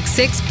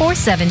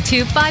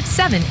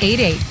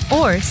 1-866-472-5788.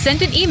 Or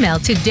send an email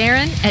to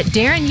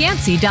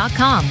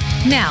Darren@DarrenYancey.com.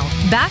 Now,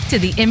 back to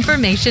The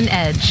Information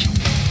Edge.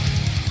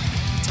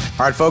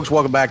 All right, folks,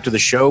 welcome back to the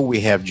show.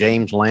 We have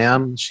James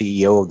Lamb,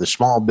 CEO of the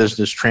Small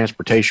Business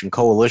Transportation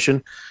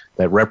Coalition,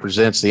 that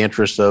represents the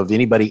interests of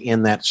anybody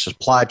in that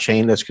supply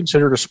chain that's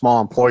considered a small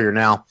employer.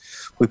 Now,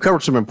 we've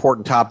covered some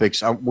important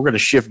topics. We're going to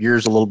shift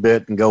gears a little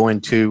bit and go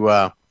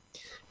into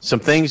some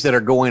things that are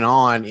going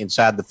on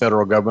inside the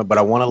federal government, but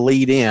I want to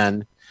lead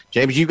in.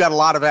 James, you've got a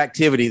lot of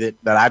activity that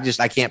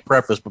I can't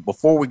preface, but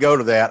before we go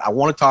to that, I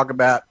want to talk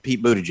about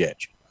Pete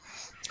Buttigieg,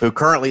 who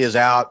currently is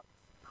out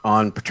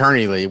on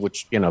paternity leave,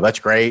 which, that's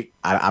great.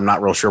 I'm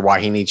not real sure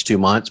why he needs 2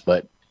 months,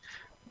 but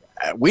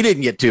we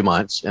didn't get 2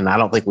 months, and I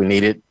don't think we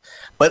need it.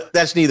 But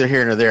that's neither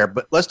here nor there.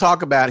 But let's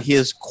talk about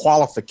his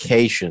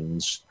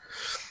qualifications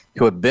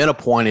to have been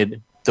appointed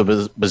to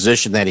the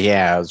position that he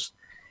has.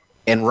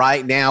 And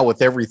right now,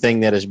 with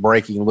everything that is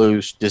breaking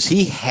loose, does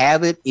he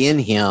have it in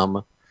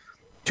him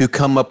to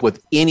come up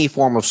with any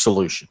form of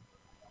solution?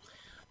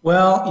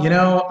 Well,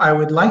 I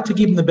would like to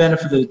give him the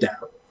benefit of the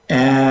doubt.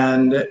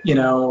 And,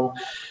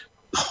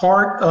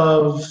 part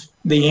of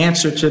the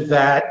answer to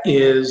that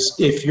is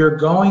if you're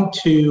going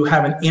to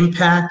have an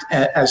impact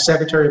as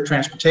Secretary of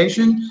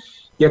Transportation,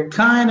 you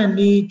kind of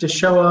need to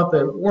show up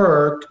at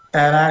work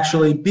and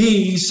actually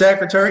be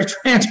Secretary of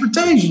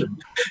Transportation.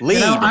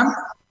 Lead.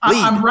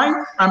 I'm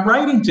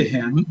writing to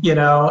him,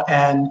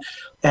 and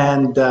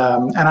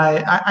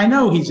I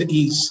know he's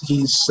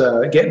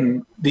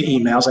getting the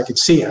emails. I could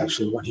see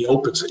actually when he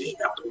opens an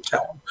email to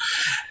tell him,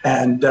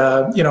 and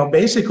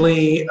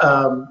basically.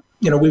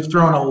 We've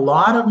thrown a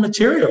lot of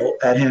material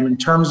at him in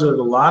terms of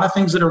a lot of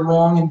things that are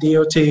wrong in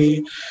DOT,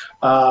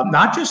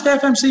 not just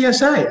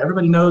FMCSA.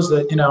 Everybody knows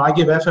that, I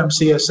give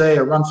FMCSA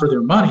a run for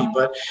their money,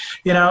 but,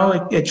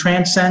 it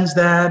transcends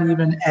that.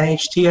 Even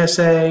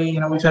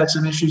NHTSA, we've had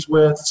some issues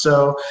with.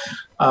 So,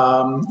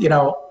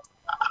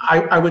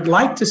 I would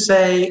like to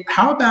say,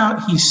 how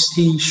about he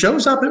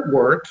shows up at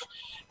work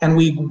and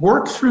we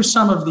work through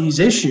some of these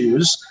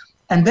issues.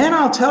 And then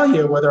I'll tell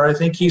you whether I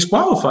think he's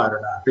qualified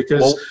or not.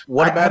 Because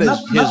what about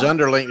his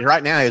underlings?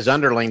 Right now, his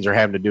underlings are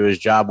having to do his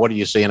job. What are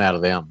you seeing out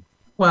of them?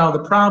 Well, the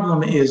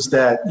problem is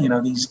that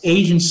these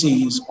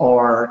agencies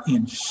are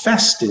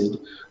infested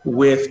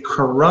with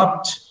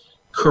corrupt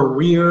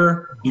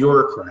career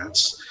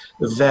bureaucrats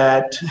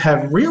that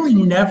have really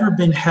never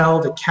been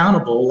held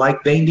accountable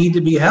like they need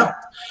to be held.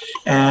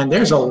 And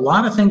there's a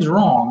lot of things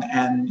wrong.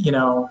 And,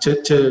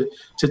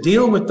 to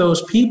deal with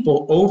those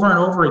people over and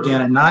over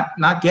again and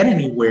not get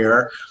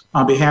anywhere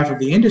on behalf of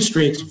the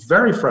industry, it's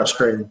very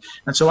frustrating.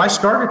 And so I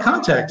started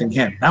contacting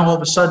him. Now, all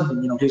of a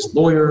sudden, his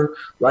lawyer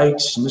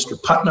writes,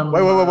 Mr. Putnam.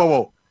 Wait.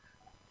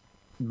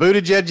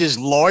 Buttigieg's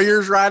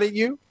lawyers write at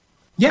you?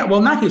 Yeah,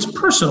 well, not his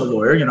personal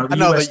lawyer, the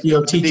U.S.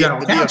 DOT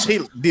General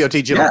Counsel.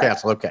 DOT General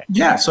Counsel, okay.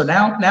 Yeah, so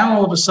now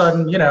all of a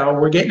sudden,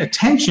 we're getting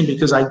attention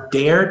because I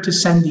dared to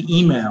send the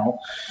email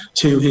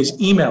to his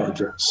email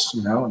address,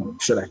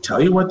 and should I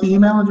tell you what the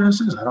email address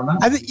is? I don't know.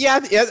 I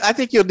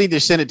think you'll need to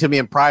send it to me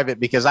in private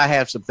because I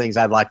have some things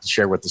I'd like to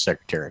share with the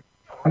secretary.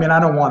 I mean,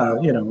 I don't want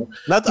to,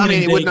 nothing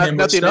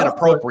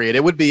inappropriate.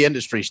 It would be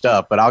industry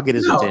stuff, but I'll get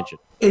his attention.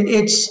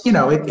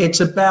 It's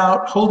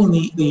about holding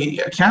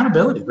the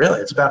accountability, really.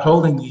 It's about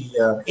holding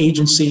the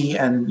agency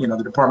and,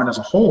 the department as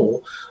a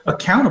whole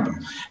accountable.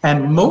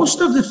 And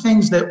most of the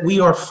things that we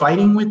are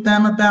fighting with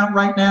them about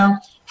right now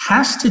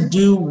has to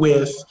do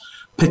with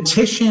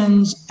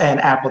petitions and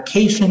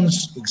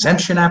applications,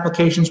 exemption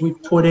applications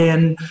we've put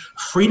in,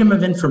 freedom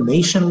of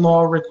information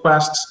law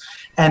requests.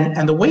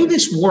 And the way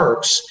this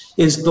works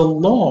is the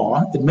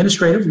law,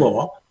 administrative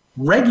law,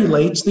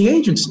 regulates the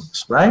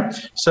agencies, right?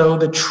 So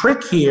the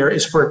trick here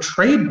is for a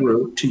trade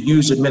group to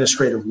use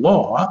administrative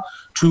law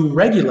to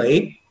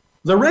regulate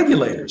the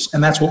regulators,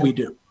 and that's what we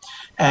do.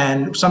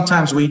 And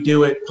sometimes we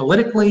do it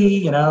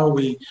politically,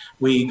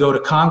 we go to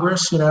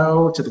Congress, to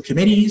the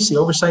committees, the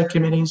oversight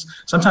committees.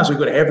 Sometimes we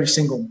go to every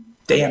single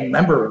damn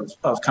member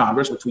of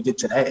Congress, which we did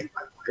today,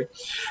 by the way. way.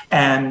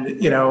 And,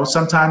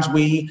 sometimes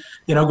we,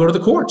 go to the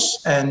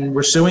courts, and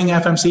we're suing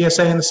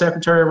FMCSA and the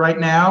Secretary right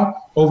now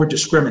over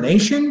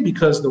discrimination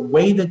because the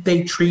way that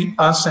they treat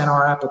us and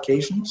our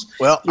applications.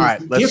 Well, all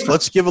right,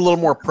 let's give a little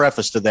more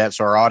preface to that.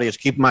 So our audience,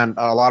 keep in mind,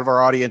 a lot of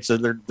our audience,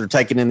 they're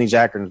taking in these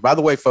acronyms. By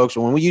the way, folks,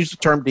 when we use the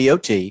term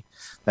DOT,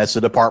 that's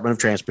the Department of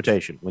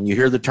Transportation. When you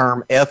hear the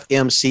term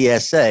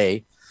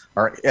FMCSA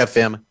or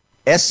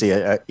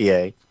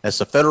FMSCA, that's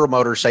the Federal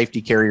Motor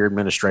Safety Carrier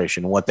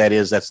Administration. And what that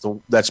is,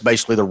 that's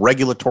basically the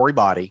regulatory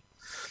body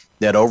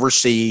that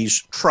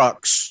oversees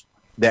trucks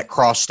that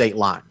cross state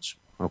lines.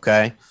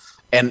 Okay.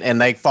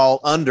 And they fall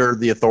under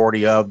the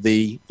authority of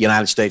the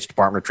United States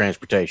Department of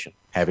Transportation.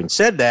 Having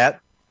said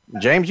that,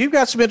 James, you've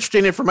got some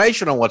interesting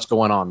information on what's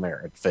going on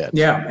there at Fed.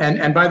 Yeah,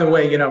 and by the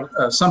way,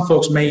 some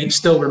folks may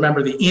still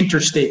remember the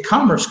Interstate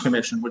Commerce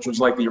Commission, which was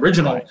like the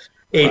original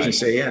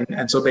agency, right.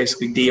 and so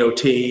basically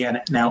DOT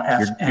and now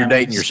You're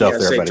dating yourself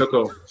there, buddy. Took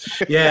over.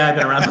 Yeah, I've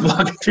been around the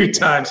block a few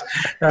times.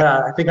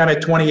 I think I'm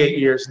at 28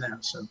 years now.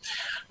 So,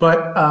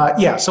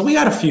 but so we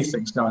got a few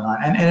things going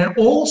on, and it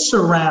all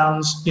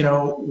surrounds.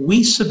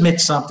 We submit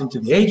something to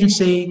the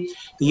agency.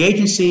 The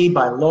agency,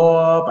 by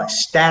law, by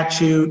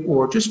statute,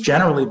 or just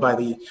generally by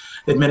the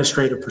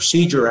Administrative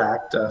Procedure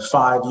Act,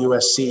 5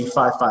 U.S.C.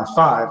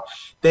 555,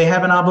 they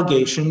have an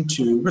obligation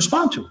to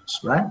respond to us,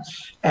 right?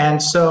 And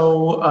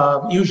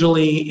so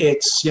usually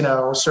it's,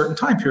 a certain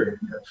time period.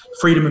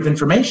 Freedom of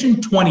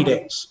information, 20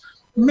 days.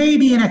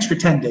 Maybe an extra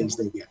 10 days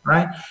they get,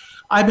 right?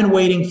 I've been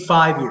waiting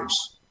 5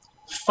 years.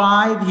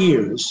 5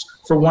 years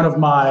for one of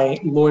my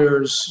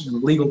lawyers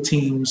and legal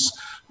teams.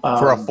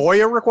 For a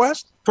FOIA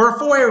request? For a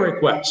FOIA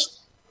request.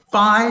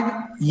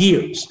 5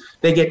 years.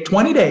 They get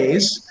 20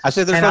 days. I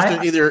said they're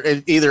supposed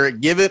to either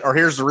give it or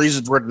here's the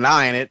reasons we're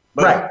denying it.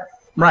 But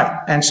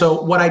Right. And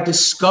so what I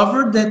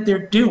discovered that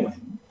they're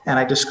doing, and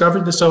I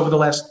discovered this over the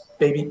last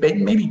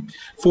maybe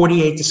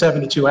 48 to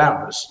 72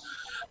 hours,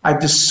 I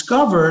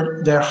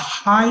discovered they're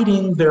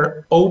hiding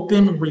their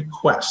open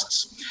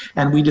requests.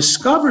 And we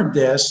discovered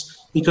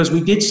this because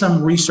we did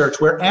some research.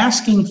 We're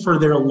asking for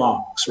their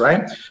logs,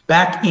 right?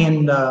 Back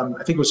in,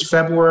 I think it was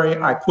February,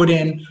 I put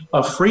in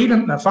a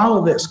freedom, now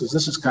follow this, because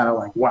this is kind of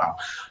like, wow.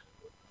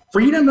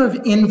 Freedom of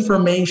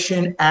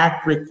Information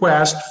Act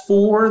request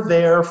for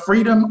their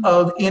Freedom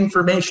of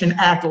Information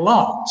Act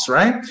logs,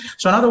 right?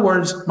 So in other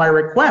words, my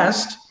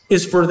request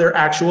is for their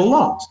actual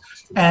logs.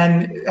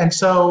 And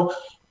so,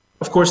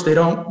 of course, they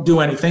don't do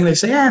anything. They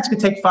say, it's going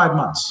to take 5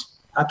 months,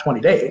 not 20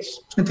 days.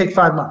 It's going to take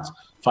 5 months.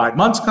 5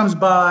 months comes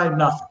by,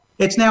 nothing.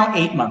 It's now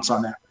 8 months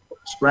on that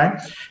request,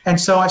 right? And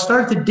so I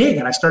started to dig,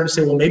 and I started to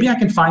say, well, maybe I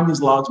can find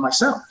these logs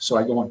myself. So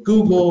I go on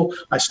Google,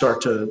 I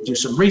start to do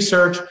some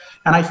research,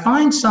 and I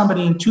find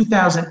somebody in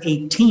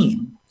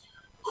 2018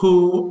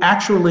 who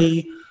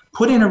actually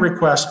put in a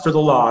request for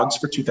the logs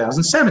for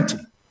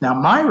 2017. Now,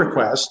 my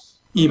request,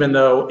 even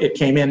though it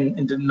came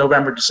in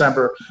November,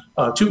 December,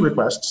 2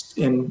 requests,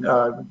 in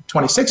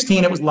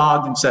 2016, it was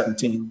logged in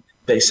 17,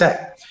 they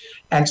said.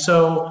 And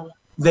so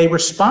they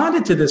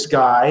responded to this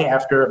guy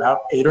after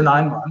about 8 or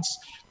 9 months,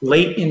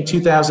 late in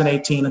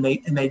 2018, and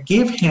they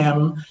give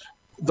him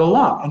the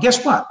log. And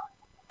guess what?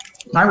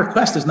 My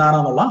request is not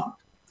on the log.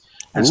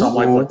 And so I'm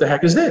like, what the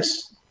heck is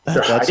this?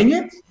 They're hiding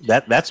it?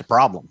 That's a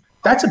problem.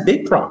 That's a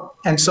big problem.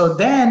 And so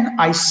then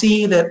I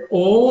see that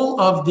all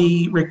of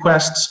the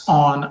requests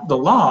on the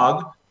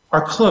log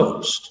are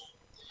closed.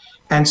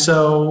 And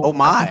so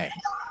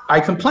I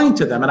complained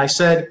to them, and I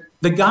said,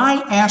 the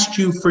guy asked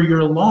you for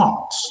your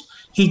logs.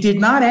 He did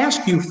not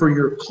ask you for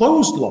your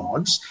closed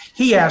logs.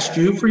 He asked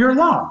you for your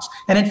logs.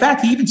 And in fact,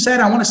 he even said,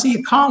 I want to see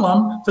a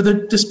column for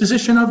the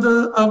disposition of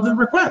the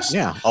request.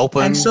 Yeah,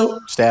 open,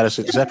 status,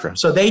 etc.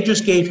 So they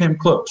just gave him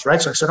closed,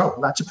 right? So I said,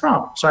 that's a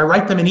problem. So I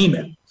write them an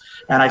email.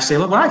 And I say,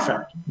 look what I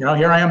found.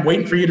 Here I am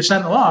waiting for you to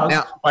send the logs.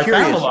 Now, I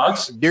found the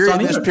logs. During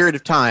this period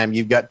of time,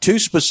 you've got 2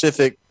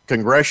 specific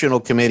congressional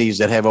committees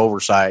that have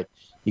oversight.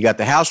 You got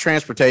the House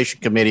Transportation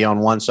Committee on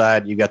one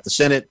side. You got the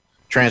Senate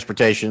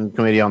Transportation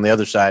Committee on the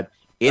other side.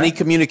 Any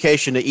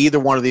communication to either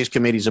one of these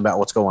committees about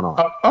what's going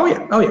on? Oh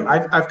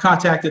yeah. I've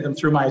contacted them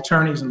through my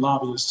attorneys and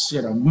lobbyists,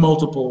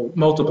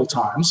 multiple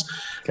times.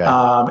 Okay.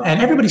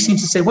 And everybody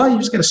seems to say, well, you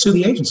just got to sue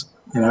the agency,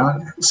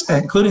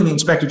 including the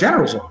Inspector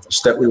General's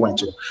office that we went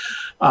to.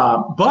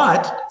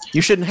 But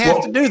you shouldn't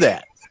have to do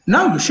that.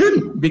 No, you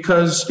shouldn't,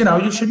 because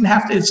you shouldn't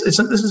have to. This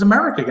is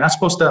America. You're not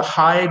supposed to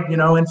hide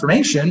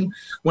information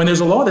when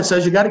there's a law that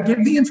says you got to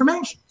give the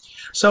information.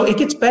 So it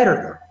gets better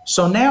there.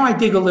 So now I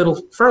dig a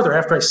little further.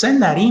 After I send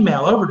that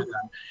email over to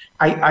them,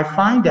 I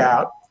find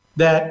out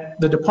that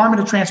the Department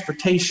of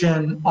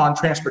Transportation on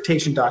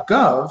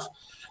transportation.gov,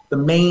 the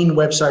main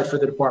website for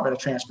the Department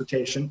of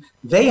Transportation,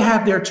 they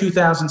have their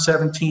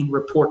 2017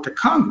 report to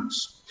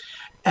Congress.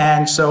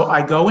 And so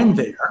I go in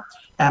there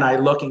and I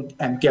look,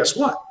 and guess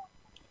what?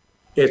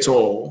 It's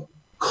all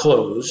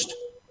closed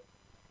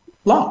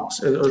logs.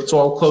 It's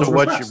all closed So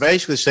requests. What you're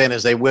basically saying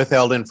is they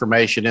withheld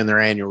information in their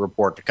annual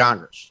report to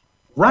Congress.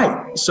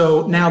 Right.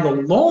 So now the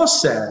law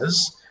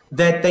says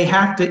that they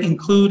have to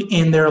include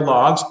in their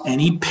logs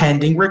any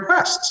pending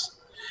requests.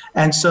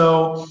 And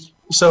so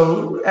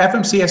So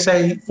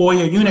FMCSA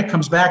FOIA unit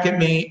comes back at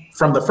me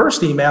from the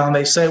first email and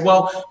they say,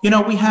 well,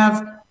 we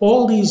have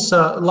all these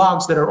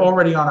logs that are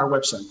already on our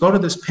website. Go to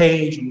this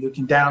page and you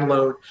can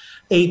download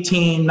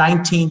 18,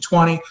 19,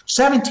 20.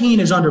 17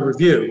 is under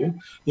review,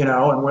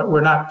 and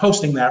we're not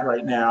posting that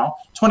right now.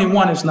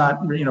 21 is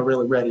not,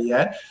 really ready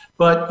yet.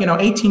 But,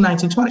 18,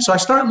 19, 20. So I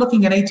start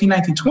looking at 18,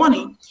 19,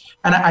 20,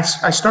 and I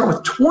start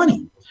with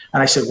 20.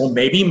 And I said, well,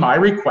 maybe my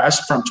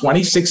request from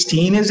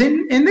 2016 is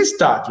in this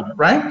document,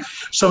 right?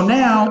 So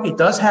now it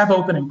does have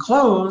open and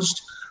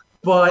closed,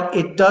 but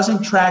it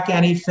doesn't track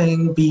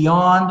anything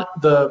beyond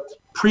the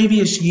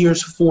previous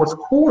year's fourth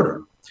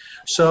quarter.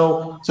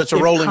 So it's a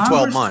rolling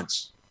 12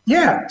 months.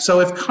 Yeah.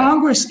 So if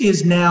Congress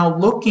is now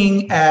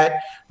looking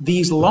at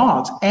these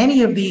logs,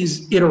 any of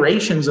these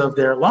iterations of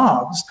their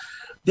logs,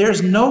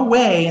 there's no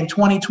way in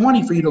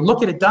 2020 for you to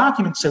look at a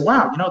document and say,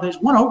 wow, there's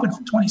one open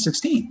from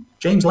 2016,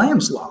 James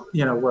Lamb's law,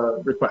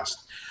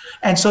 request.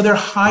 And so they're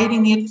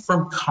hiding it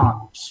from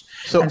Congress.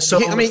 So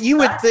you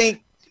would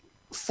think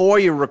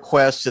FOIA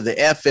requests to the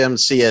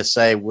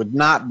FMCSA would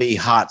not be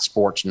hot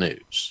sports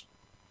news.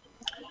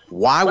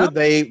 Why would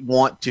they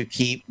want to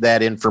keep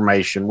that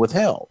information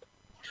withheld?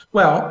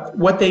 Well,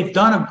 what they've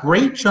done a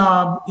great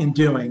job in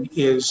doing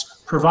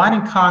is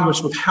providing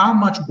Congress with how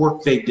much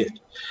work they did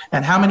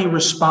and how many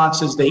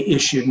responses they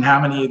issued and how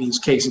many of these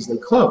cases they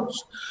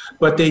closed.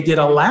 But they did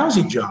a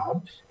lousy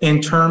job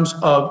in terms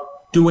of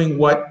doing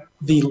what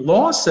the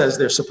law says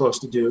they're supposed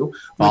to do,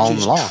 which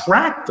is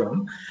track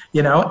them,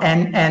 and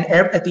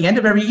at the end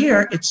of every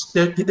year,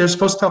 they're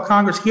supposed to tell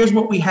Congress, here's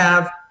what we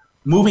have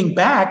moving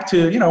back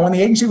to, when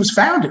the agency was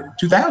founded in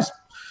 2000.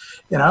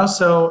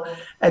 So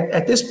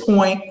at this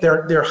point,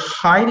 they're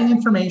hiding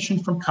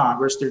information from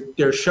Congress.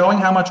 They're showing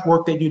how much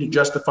work they do to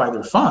justify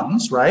their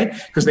funds, right?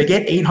 Because they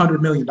get $800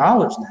 million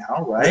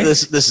now, right?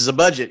 This is a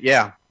budget,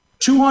 yeah.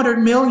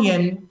 $200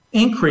 million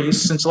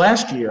increase since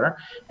last year.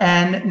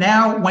 And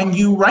now when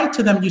you write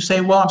to them, you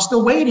say, well, I'm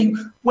still waiting.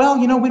 Well,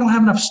 we don't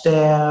have enough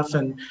staff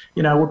and,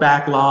 we're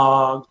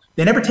backlogged.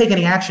 They never take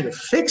any action to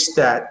fix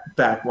that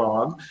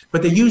backlog,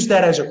 but they use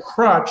that as a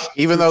crutch.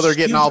 Even though they're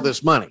getting all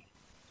this money.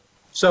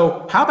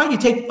 So how about you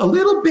take a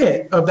little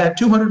bit of that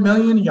 $200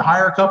 million and you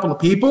hire a couple of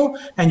people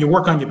and you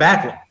work on your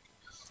backlog,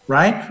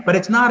 right? But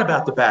it's not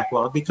about the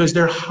backlog because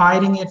they're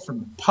hiding it from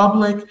the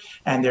public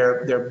and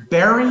they're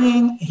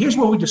burying. Here's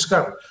what we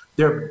discovered.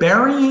 They're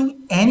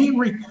burying any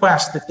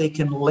request that they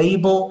can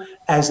label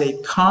as a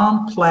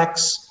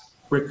complex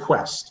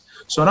request.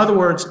 So in other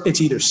words, it's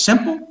either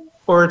simple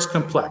or it's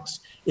complex.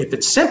 If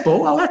it's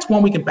simple, well, that's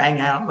one we can bang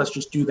out. Let's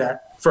just do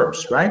that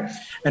first, right?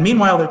 And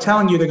meanwhile, they're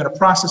telling you they're going to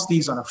process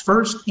these on a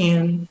first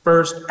in,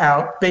 first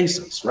out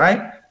basis,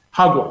 right?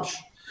 Hogwash.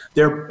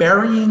 They're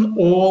burying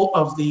all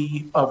of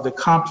the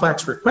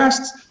complex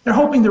requests. They're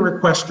hoping the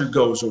requester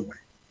goes away,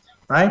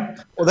 right?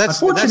 Well, that's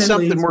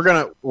something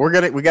we're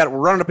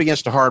running up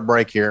against a hard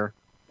break here.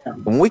 Yeah.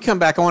 When we come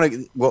back,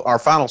 our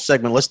final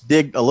segment, let's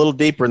dig a little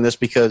deeper in this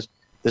because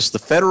this is the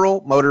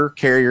Federal Motor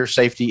Carrier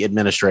Safety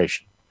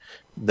Administration.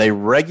 They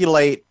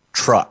regulate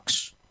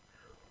trucks.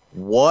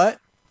 What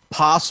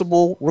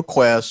possible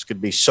requests could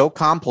be so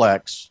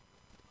complex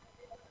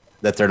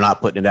that they're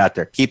not putting it out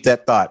there? Keep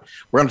that thought.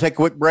 We're going to take a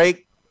quick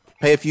break,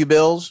 pay a few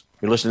bills.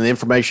 You're listening to the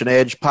Information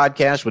Edge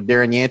podcast with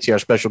Darren Yancey, our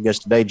special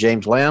guest today,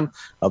 James Lamb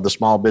of the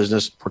Small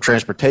Business for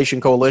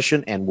Transportation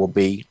Coalition, and we'll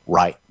be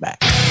right back.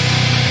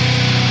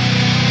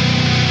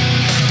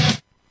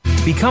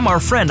 Become our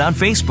friend on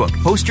Facebook.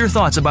 Post your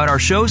thoughts about our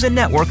shows and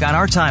network on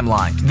our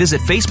timeline. Visit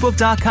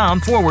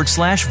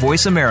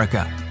facebook.com/Voice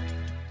America.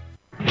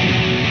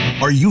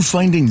 Are you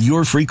finding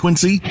your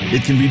frequency?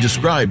 It can be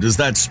described as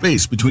that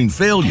space between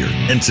failure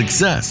and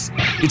success.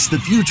 It's the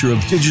future of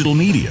digital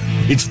media.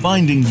 It's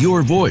finding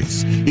your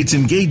voice. It's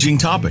engaging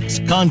topics,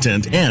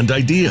 content, and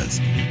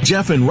ideas.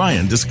 Jeff and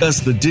Ryan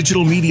discuss the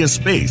digital media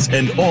space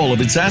and all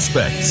of its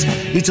aspects.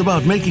 It's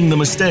about making the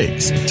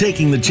mistakes,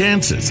 taking the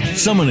chances,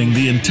 summoning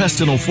the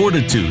intestinal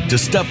fortitude to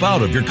step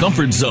out of your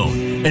comfort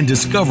zone, and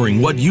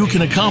discovering what you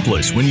can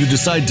accomplish when you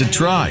decide to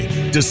try,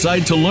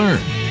 decide to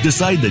learn,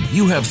 decide that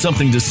you have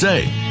something to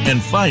say,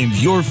 and find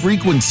your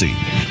frequency.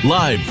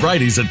 Live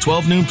Fridays at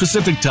 12 noon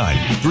Pacific Time,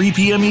 3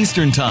 p.m.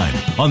 Eastern Time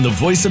on the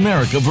Voice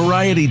America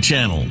Variety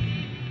Channel.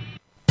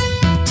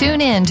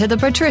 Tune in to The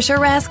Patricia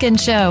Raskin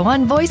Show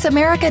on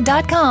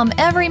VoiceAmerica.com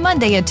every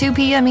Monday at 2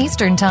 p.m.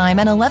 Eastern Time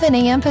and 11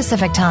 a.m.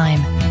 Pacific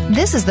Time.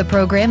 This is the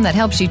program that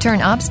helps you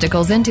turn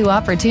obstacles into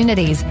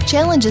opportunities,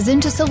 challenges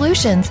into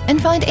solutions,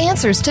 and find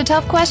answers to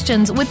tough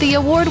questions with the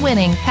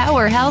award-winning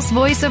powerhouse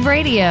voice of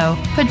radio,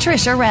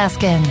 Patricia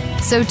Raskin.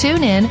 So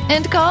tune in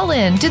and call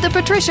in to The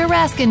Patricia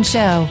Raskin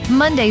Show,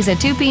 Mondays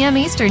at 2 p.m.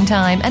 Eastern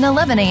Time and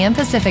 11 a.m.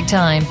 Pacific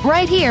Time,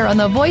 right here on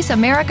the Voice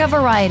America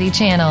Variety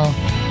Channel.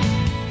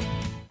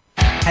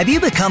 Have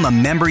you become a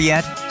member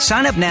yet?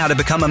 Sign up now to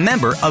become a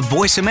member of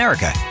Voice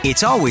America.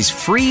 It's always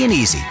free and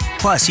easy.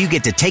 Plus, you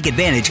get to take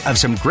advantage of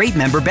some great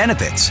member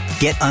benefits.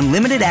 Get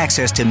unlimited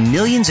access to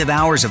millions of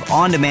hours of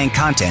on-demand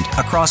content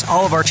across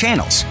all of our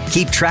channels.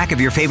 Keep track of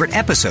your favorite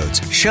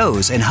episodes,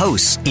 shows, and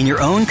hosts in your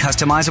own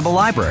customizable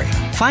library.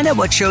 Find out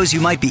what shows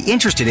you might be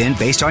interested in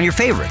based on your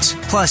favorites.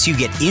 Plus, you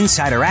get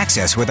insider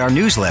access with our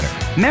newsletter.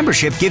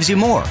 Membership gives you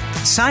more.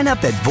 Sign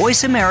up at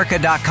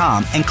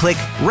voiceamerica.com and click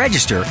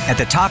register at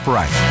the top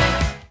right.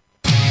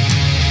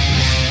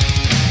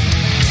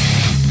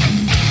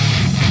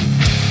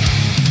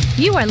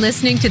 You are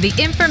listening to The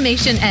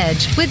Information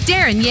Edge with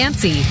Darren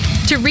Yancey.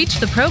 To reach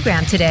the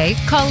program today,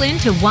 call in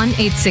to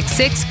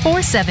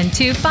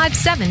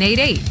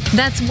 1-866-472-5788.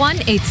 That's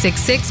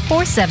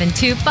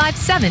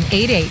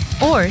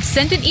 1-866-472-5788. Or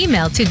send an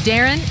email to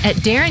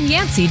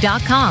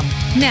Darren@DarrenYancey.com.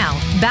 Now,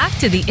 back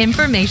to The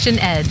Information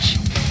Edge.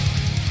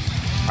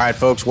 All right,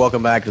 folks,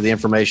 welcome back to The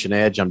Information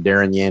Edge. I'm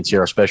Darren Yancey.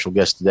 Our special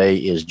guest today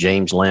is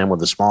James Lamb with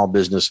the Small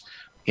Business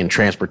and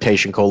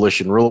Transportation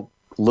Coalition. A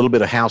little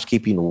bit of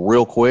housekeeping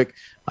real quick.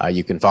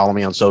 You can follow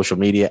me on social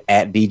media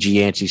at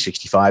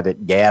DGYancey65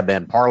 at Gab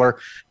and Parler.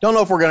 Don't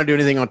know if we're going to do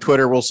anything on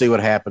Twitter. We'll see what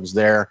happens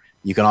there.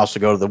 You can also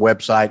go to the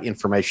website,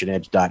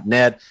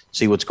 informationedge.net,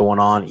 see what's going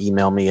on.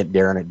 Email me at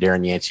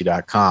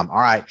Darren@DarrenYancey.com. All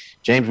right,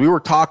 James, we were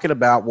talking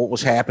about what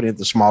was happening at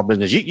the small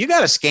business. You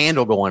got a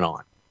scandal going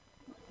on.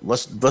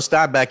 Let's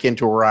dive back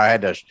into where I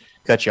had to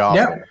cut you off.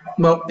 Yeah,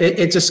 well,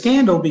 it's a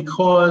scandal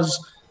because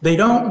they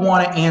don't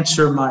want to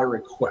answer my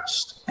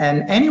request.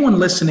 And anyone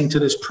listening to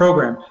this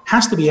program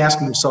has to be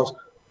asking themselves,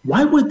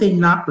 why would they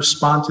not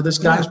respond to this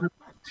guy's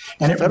request?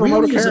 And it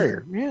really is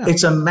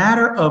it's a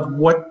matter of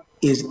what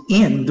is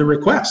in the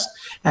request.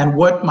 And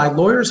what my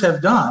lawyers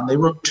have done, they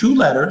wrote two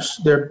letters.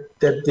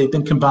 They've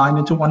been combined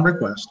into one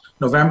request,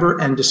 November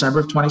and December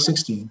of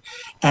 2016.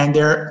 And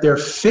they're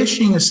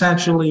fishing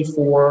essentially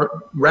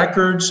for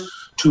records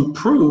to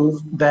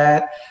prove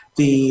that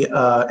the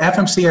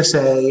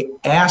FMCSA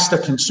asked the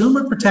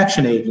Consumer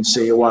Protection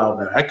Agency a while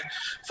back,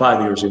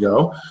 5 years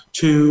ago,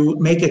 to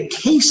make a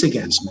case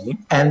against me.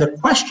 And the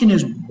question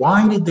is,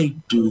 why did they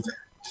do that?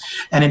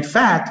 And in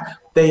fact,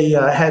 they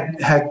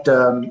had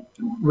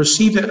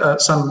received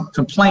some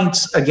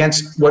complaints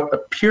against what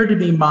appeared to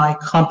be my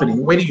company.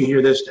 Wait till you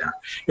hear this, Darren.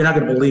 You're not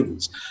going to believe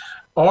this.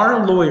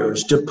 Our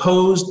lawyers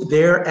deposed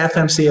their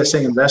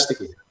FMCSA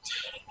investigator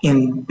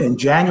in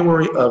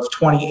January of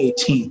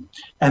 2018.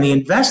 And the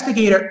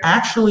investigator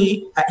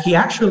actually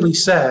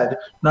said,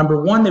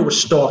 number one, they were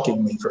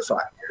stalking me for 5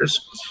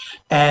 years,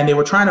 and they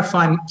were trying to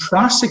find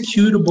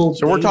prosecutable.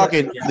 So we're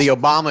talking the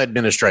Obama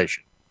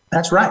administration.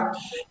 That's right.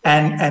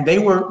 And they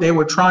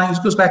were trying, this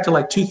goes back to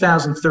like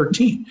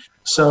 2013.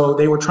 So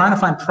they were trying to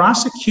find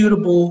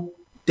prosecutable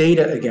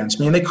data against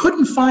me, and they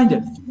couldn't find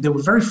it. They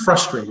were very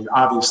frustrated,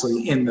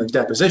 obviously, in the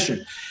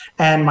deposition.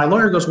 And my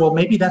lawyer goes, well,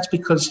 maybe that's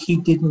because he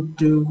didn't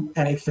do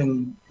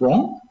anything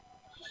wrong.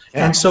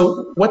 Yeah. And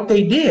so what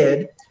they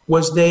did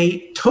was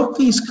they took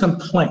these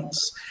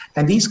complaints,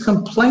 and these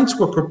complaints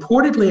were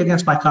purportedly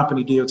against my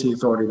company,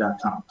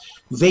 DOTauthority.com.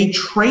 They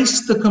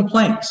traced the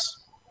complaints,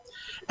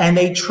 and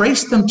they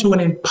traced them to an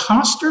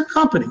imposter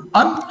company.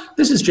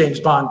 This is James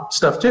Bond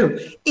stuff too,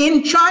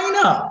 in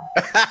China,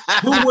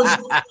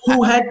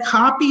 who had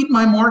copied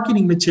my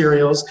marketing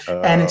materials.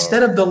 And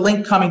instead of the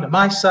link coming to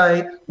my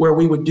site where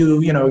we would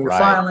do, your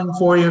filing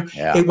for you,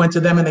 it went to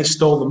them and they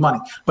stole the money.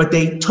 But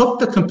they took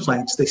the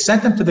complaints, they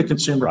sent them to the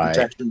Consumer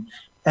Protection,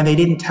 and they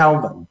didn't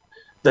tell them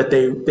that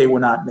they were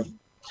not me.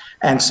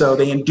 And so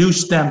they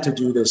induced them to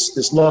do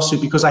this lawsuit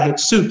because I had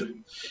sued them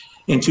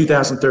in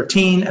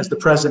 2013 as the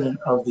president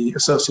of the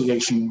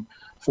Association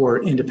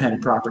for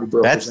Independent Property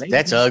Brokers.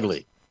 That's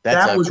ugly.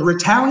 That was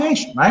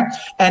retaliation, right?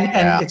 And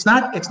it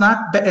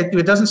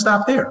doesn't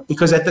stop there,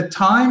 because at the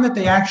time that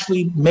they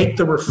actually make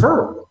the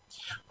referral,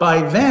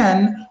 by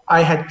then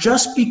I had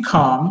just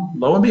become,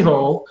 lo and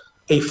behold,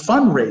 a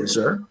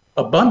fundraiser,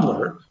 a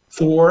bundler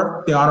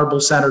for the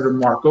Honorable Senator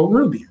Marco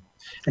Rubio.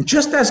 And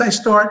just as I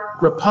start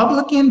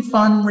Republican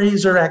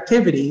fundraiser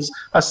activities,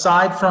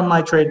 aside from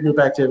my trade group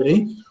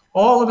activity,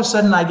 all of a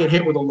sudden I get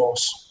hit with a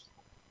lawsuit.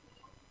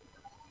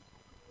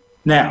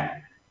 Now,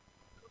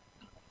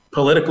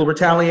 political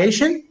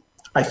retaliation?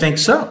 I think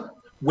so.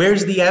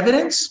 Where's the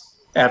evidence?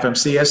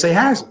 FMCSA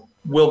has it.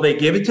 Will they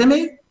give it to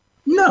me?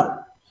 No.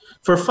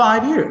 For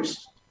 5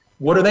 years.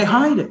 What are they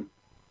hiding?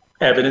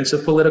 Evidence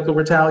of political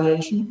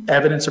retaliation,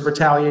 evidence of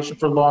retaliation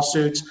for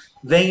lawsuits.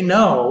 They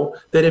know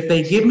that if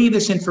they give me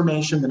this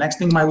information, the next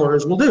thing my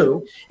lawyers will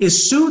do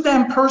is sue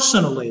them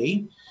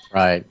personally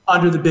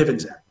under the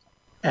Bivens Act.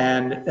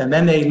 And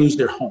then they lose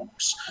their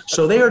homes.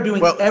 So they are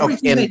doing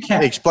everything they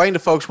can. Explain to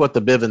folks what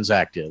the Bivens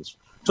Act is.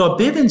 So a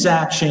Bivens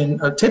action,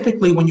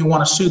 typically when you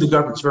want to sue the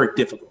government, it's very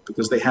difficult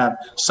because they have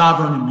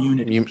sovereign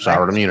immunity.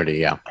 Immunity,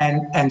 yeah.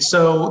 And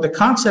so the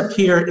concept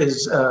here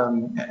is,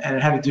 and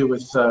it had to do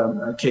with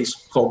a case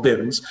called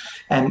Bivens.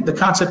 And the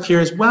concept here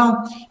is,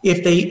 well,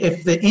 if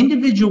the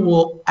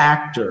individual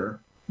actor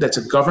that's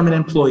a government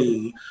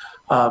employee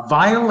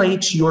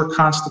violates your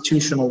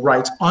constitutional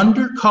rights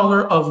under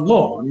color of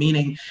law,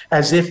 meaning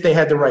as if they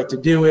had the right to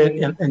do it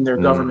in their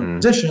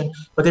government position,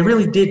 but they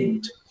really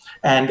didn't.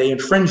 and they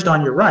infringed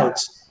on your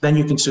rights, then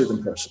you can sue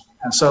them personally.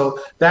 And so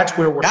that's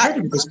where we're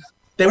headed, because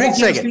they Wait a won't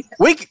second.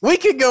 We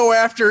could go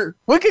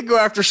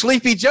after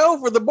Sleepy Joe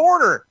for the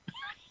border.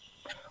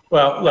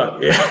 Well,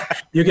 look,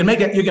 you can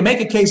make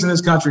a case in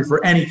this country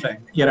for anything,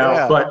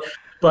 but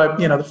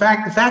the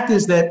fact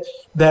is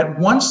that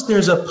once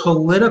there's a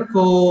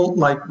political,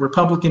 like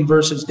Republican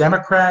versus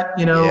Democrat,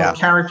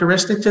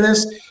 characteristic to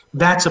this,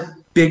 that's a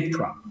big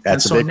problem.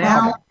 That's a big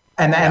problem.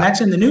 And that's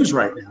in the news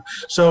right now.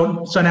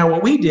 So now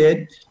what we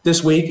did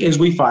this week is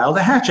we filed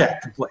a Hatch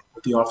Act complaint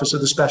with the Office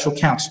of the Special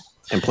Counsel.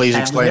 And please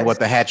explain what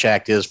the Hatch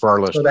Act is for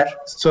our listeners.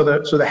 So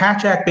the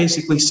Hatch Act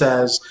basically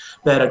says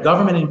that a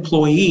government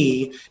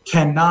employee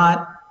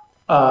cannot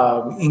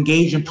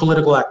engage in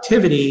political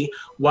activity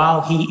while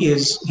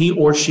he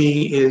or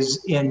she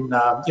is in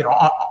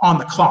on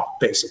the clock,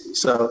 basically.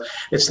 So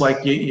it's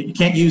like you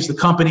can't use the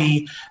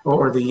company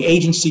or the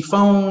agency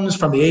phones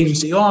from the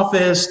agency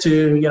office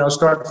to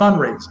start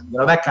fundraising,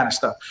 that kind of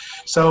stuff.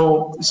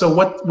 So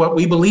what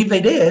we believe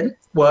they did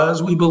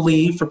was, we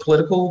believe for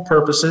political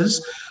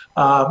purposes,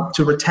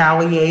 to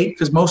retaliate,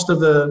 because most of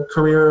the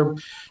career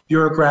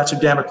bureaucrats are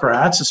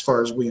Democrats, as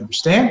far as we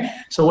understand.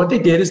 So what they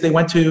did is they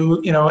went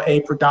to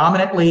a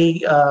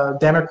predominantly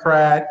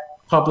Democrat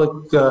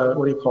public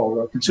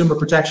Consumer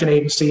Protection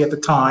Agency at the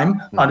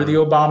time, under the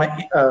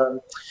Obama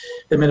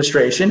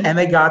administration, and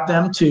they got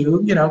them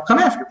to come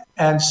after me.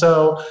 And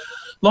so,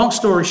 long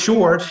story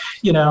short,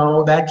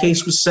 that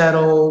case was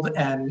settled,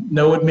 and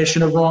no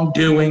admission of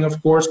wrongdoing,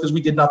 of course, because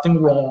we did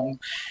nothing wrong.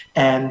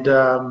 And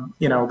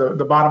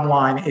the bottom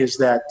line is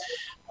that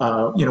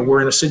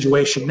we're in a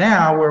situation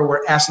now where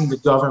we're asking the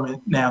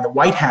government, the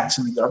white hats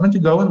in the government, to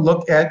go and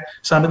look at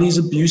some of these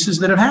abuses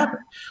that have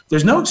happened.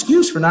 There's no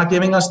excuse for not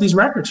giving us these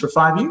records for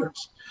 5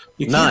 years.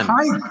 You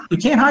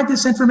can't hide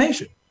this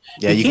information.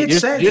 Yeah, you can't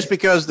just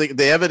because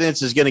the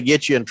evidence is going to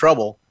get you in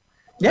trouble.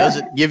 Yeah.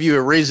 Doesn't give you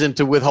a reason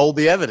to withhold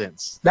the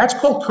evidence. That's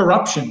called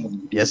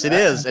corruption. Yes, it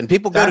is. And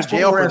people go to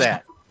jail for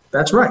that.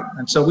 That's right.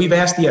 And so we've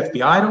asked the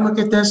FBI to look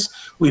at this.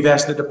 We've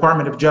asked the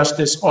Department of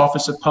Justice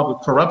Office of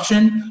Public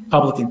Corruption,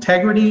 Public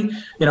Integrity.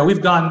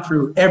 We've gone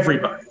through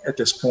everybody at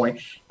this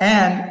point.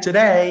 And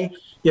today,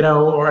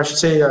 or I should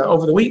say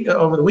over the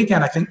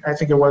weekend, I think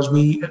it was,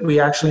 we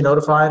actually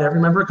notified every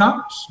member of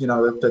Congress,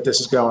 that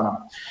this is going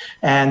on.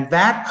 And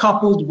that,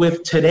 coupled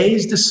with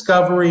today's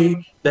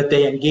discovery that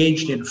they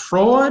engaged in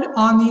fraud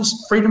on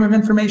these Freedom of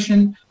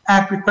Information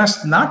Act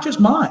requests, not just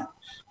mine,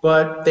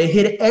 but they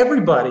hit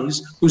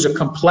everybody's, who's a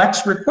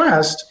complex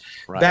request,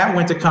 that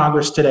went to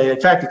Congress today. In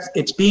fact,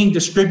 it's being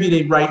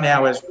distributed right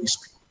now as we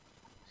speak.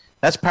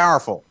 That's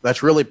powerful.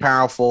 That's really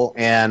powerful.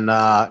 And,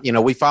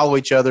 we follow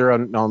each other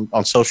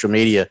on social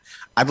media.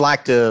 I'd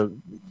like to,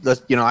 I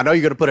know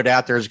you're going to put it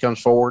out there as it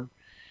comes forward,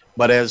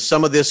 but as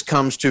some of this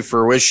comes to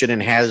fruition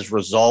and has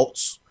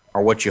results,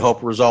 or what you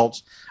hope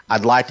results,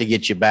 I'd like to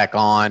get you back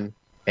on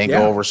and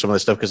go over some of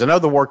this stuff, because I know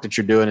the work that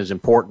you're doing is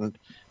important.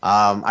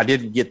 I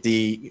didn't get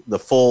the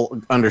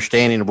full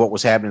understanding of what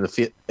was happening in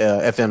the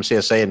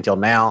FMCSA until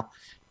now.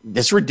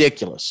 It's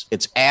ridiculous.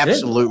 It's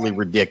absolutely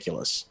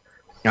ridiculous.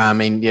 I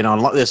mean,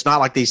 it's not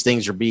like these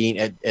things are being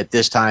at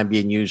this time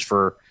being used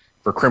for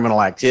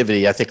criminal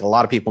activity. I think a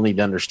lot of people need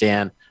to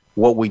understand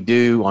what we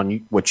do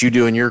what you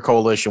do in your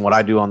coalition, what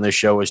I do on this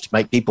show, is to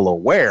make people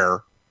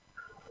aware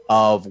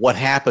of what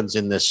happens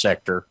in this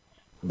sector,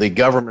 the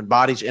government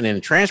bodies, and in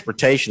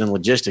transportation and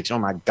logistics. Oh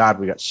my God,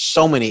 we got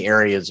so many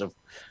areas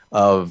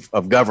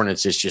of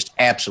governance. It's just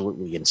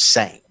absolutely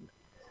insane.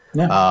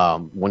 Yeah.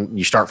 When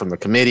you start from the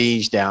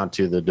committees down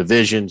to the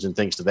divisions and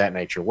things of that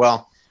nature.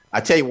 Well,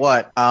 I tell you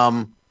what,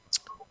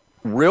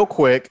 real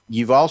quick,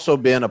 you've also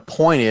been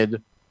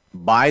appointed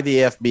by the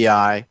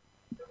FBI.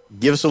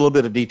 Give us a little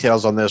bit of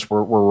details on this.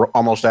 We're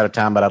almost out of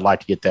time, but I'd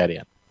like to get that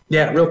in.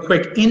 Yeah, real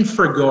quick.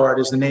 InfraGuard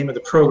is the name of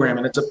the program,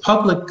 and it's a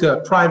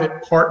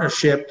public-private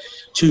partnership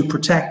to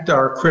protect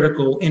our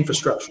critical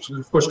infrastructures. And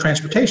of course,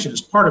 transportation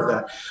is part of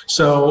that.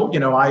 So,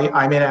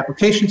 I made an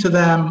application to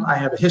them. I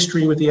have a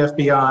history with the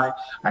FBI.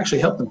 I actually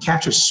helped them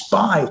catch a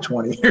spy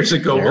 20 years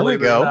ago. There we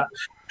go.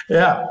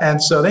 Yeah,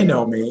 and so they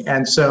know me.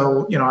 And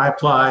so, I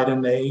applied,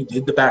 and they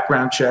did the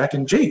background check,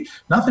 and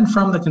nothing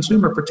from the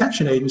Consumer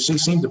Protection Agency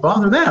seemed to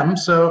bother them.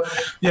 So,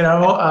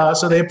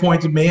 so they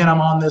appointed me, and I'm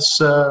on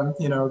this,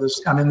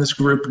 I'm in this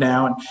group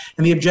now.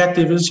 And the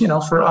objective is,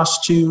 for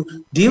us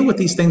to deal with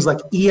these things like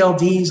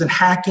ELDs and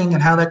hacking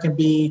and how that can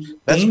be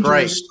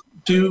dangerous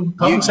to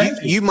public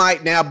safety. You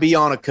might now be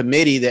on a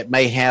committee that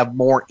may have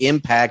more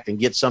impact and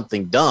get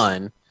something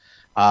done,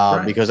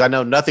 because I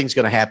know nothing's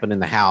going to happen in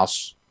the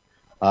House.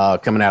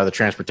 Coming out of the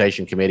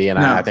Transportation Committee, and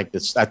I think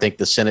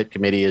the Senate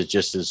Committee is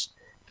just as,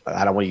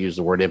 I don't want to use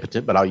the word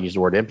impotent, but I'll use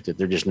the word impotent.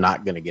 They're just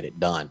not going to get it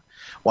done.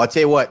 Well, I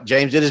tell you what,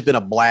 James, it has been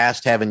a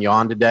blast having you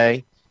on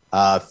today.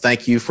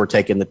 Thank you for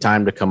taking the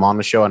time to come on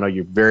the show. I know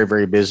you're very,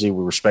 very busy.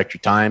 We respect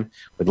your time.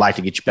 We'd like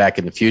to get you back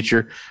in the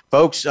future.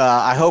 Folks,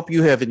 I hope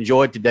you have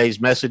enjoyed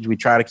today's message. We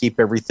try to keep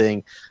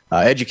everything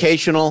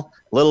educational,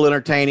 a little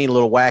entertaining, a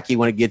little wacky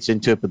when it gets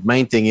into it. But the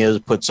main thing is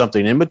put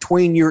something in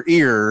between your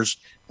ears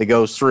that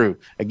goes through.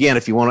 Again,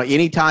 if you want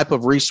any type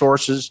of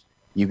resources,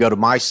 You go to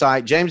my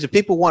site. James, if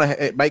people want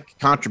to make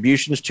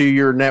contributions to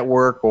your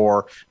network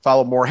or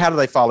follow more, how do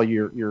they follow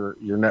your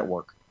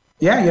network?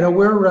 Yeah,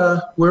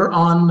 we're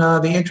on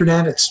the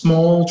internet at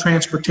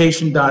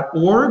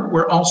smalltransportation.org.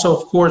 We're also,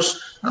 of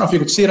course, I don't know if you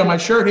can see it on my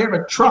shirt here,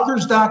 but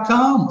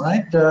truckers.com,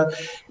 right?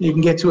 You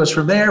can get to us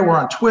from there. We're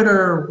on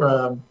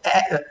Twitter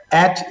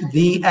at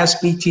the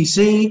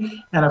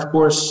SBTC. And of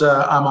course,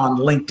 I'm on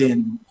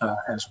LinkedIn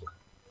as well.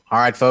 All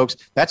right, folks,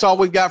 that's all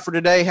we've got for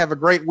today. Have a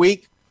great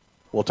week.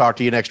 We'll talk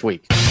to you next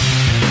week.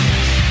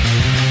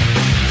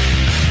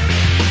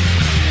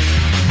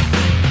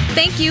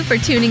 Thank you for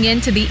tuning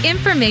in to the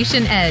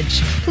Information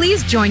Edge.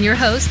 Please join your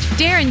host,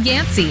 Darren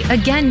Yancey,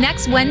 again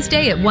next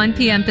Wednesday at 1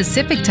 p.m.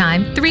 Pacific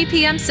Time, 3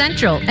 p.m.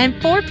 Central, and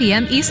 4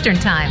 p.m. Eastern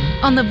Time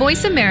on the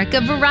Voice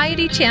America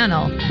Variety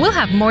Channel. We'll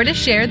have more to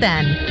share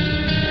then.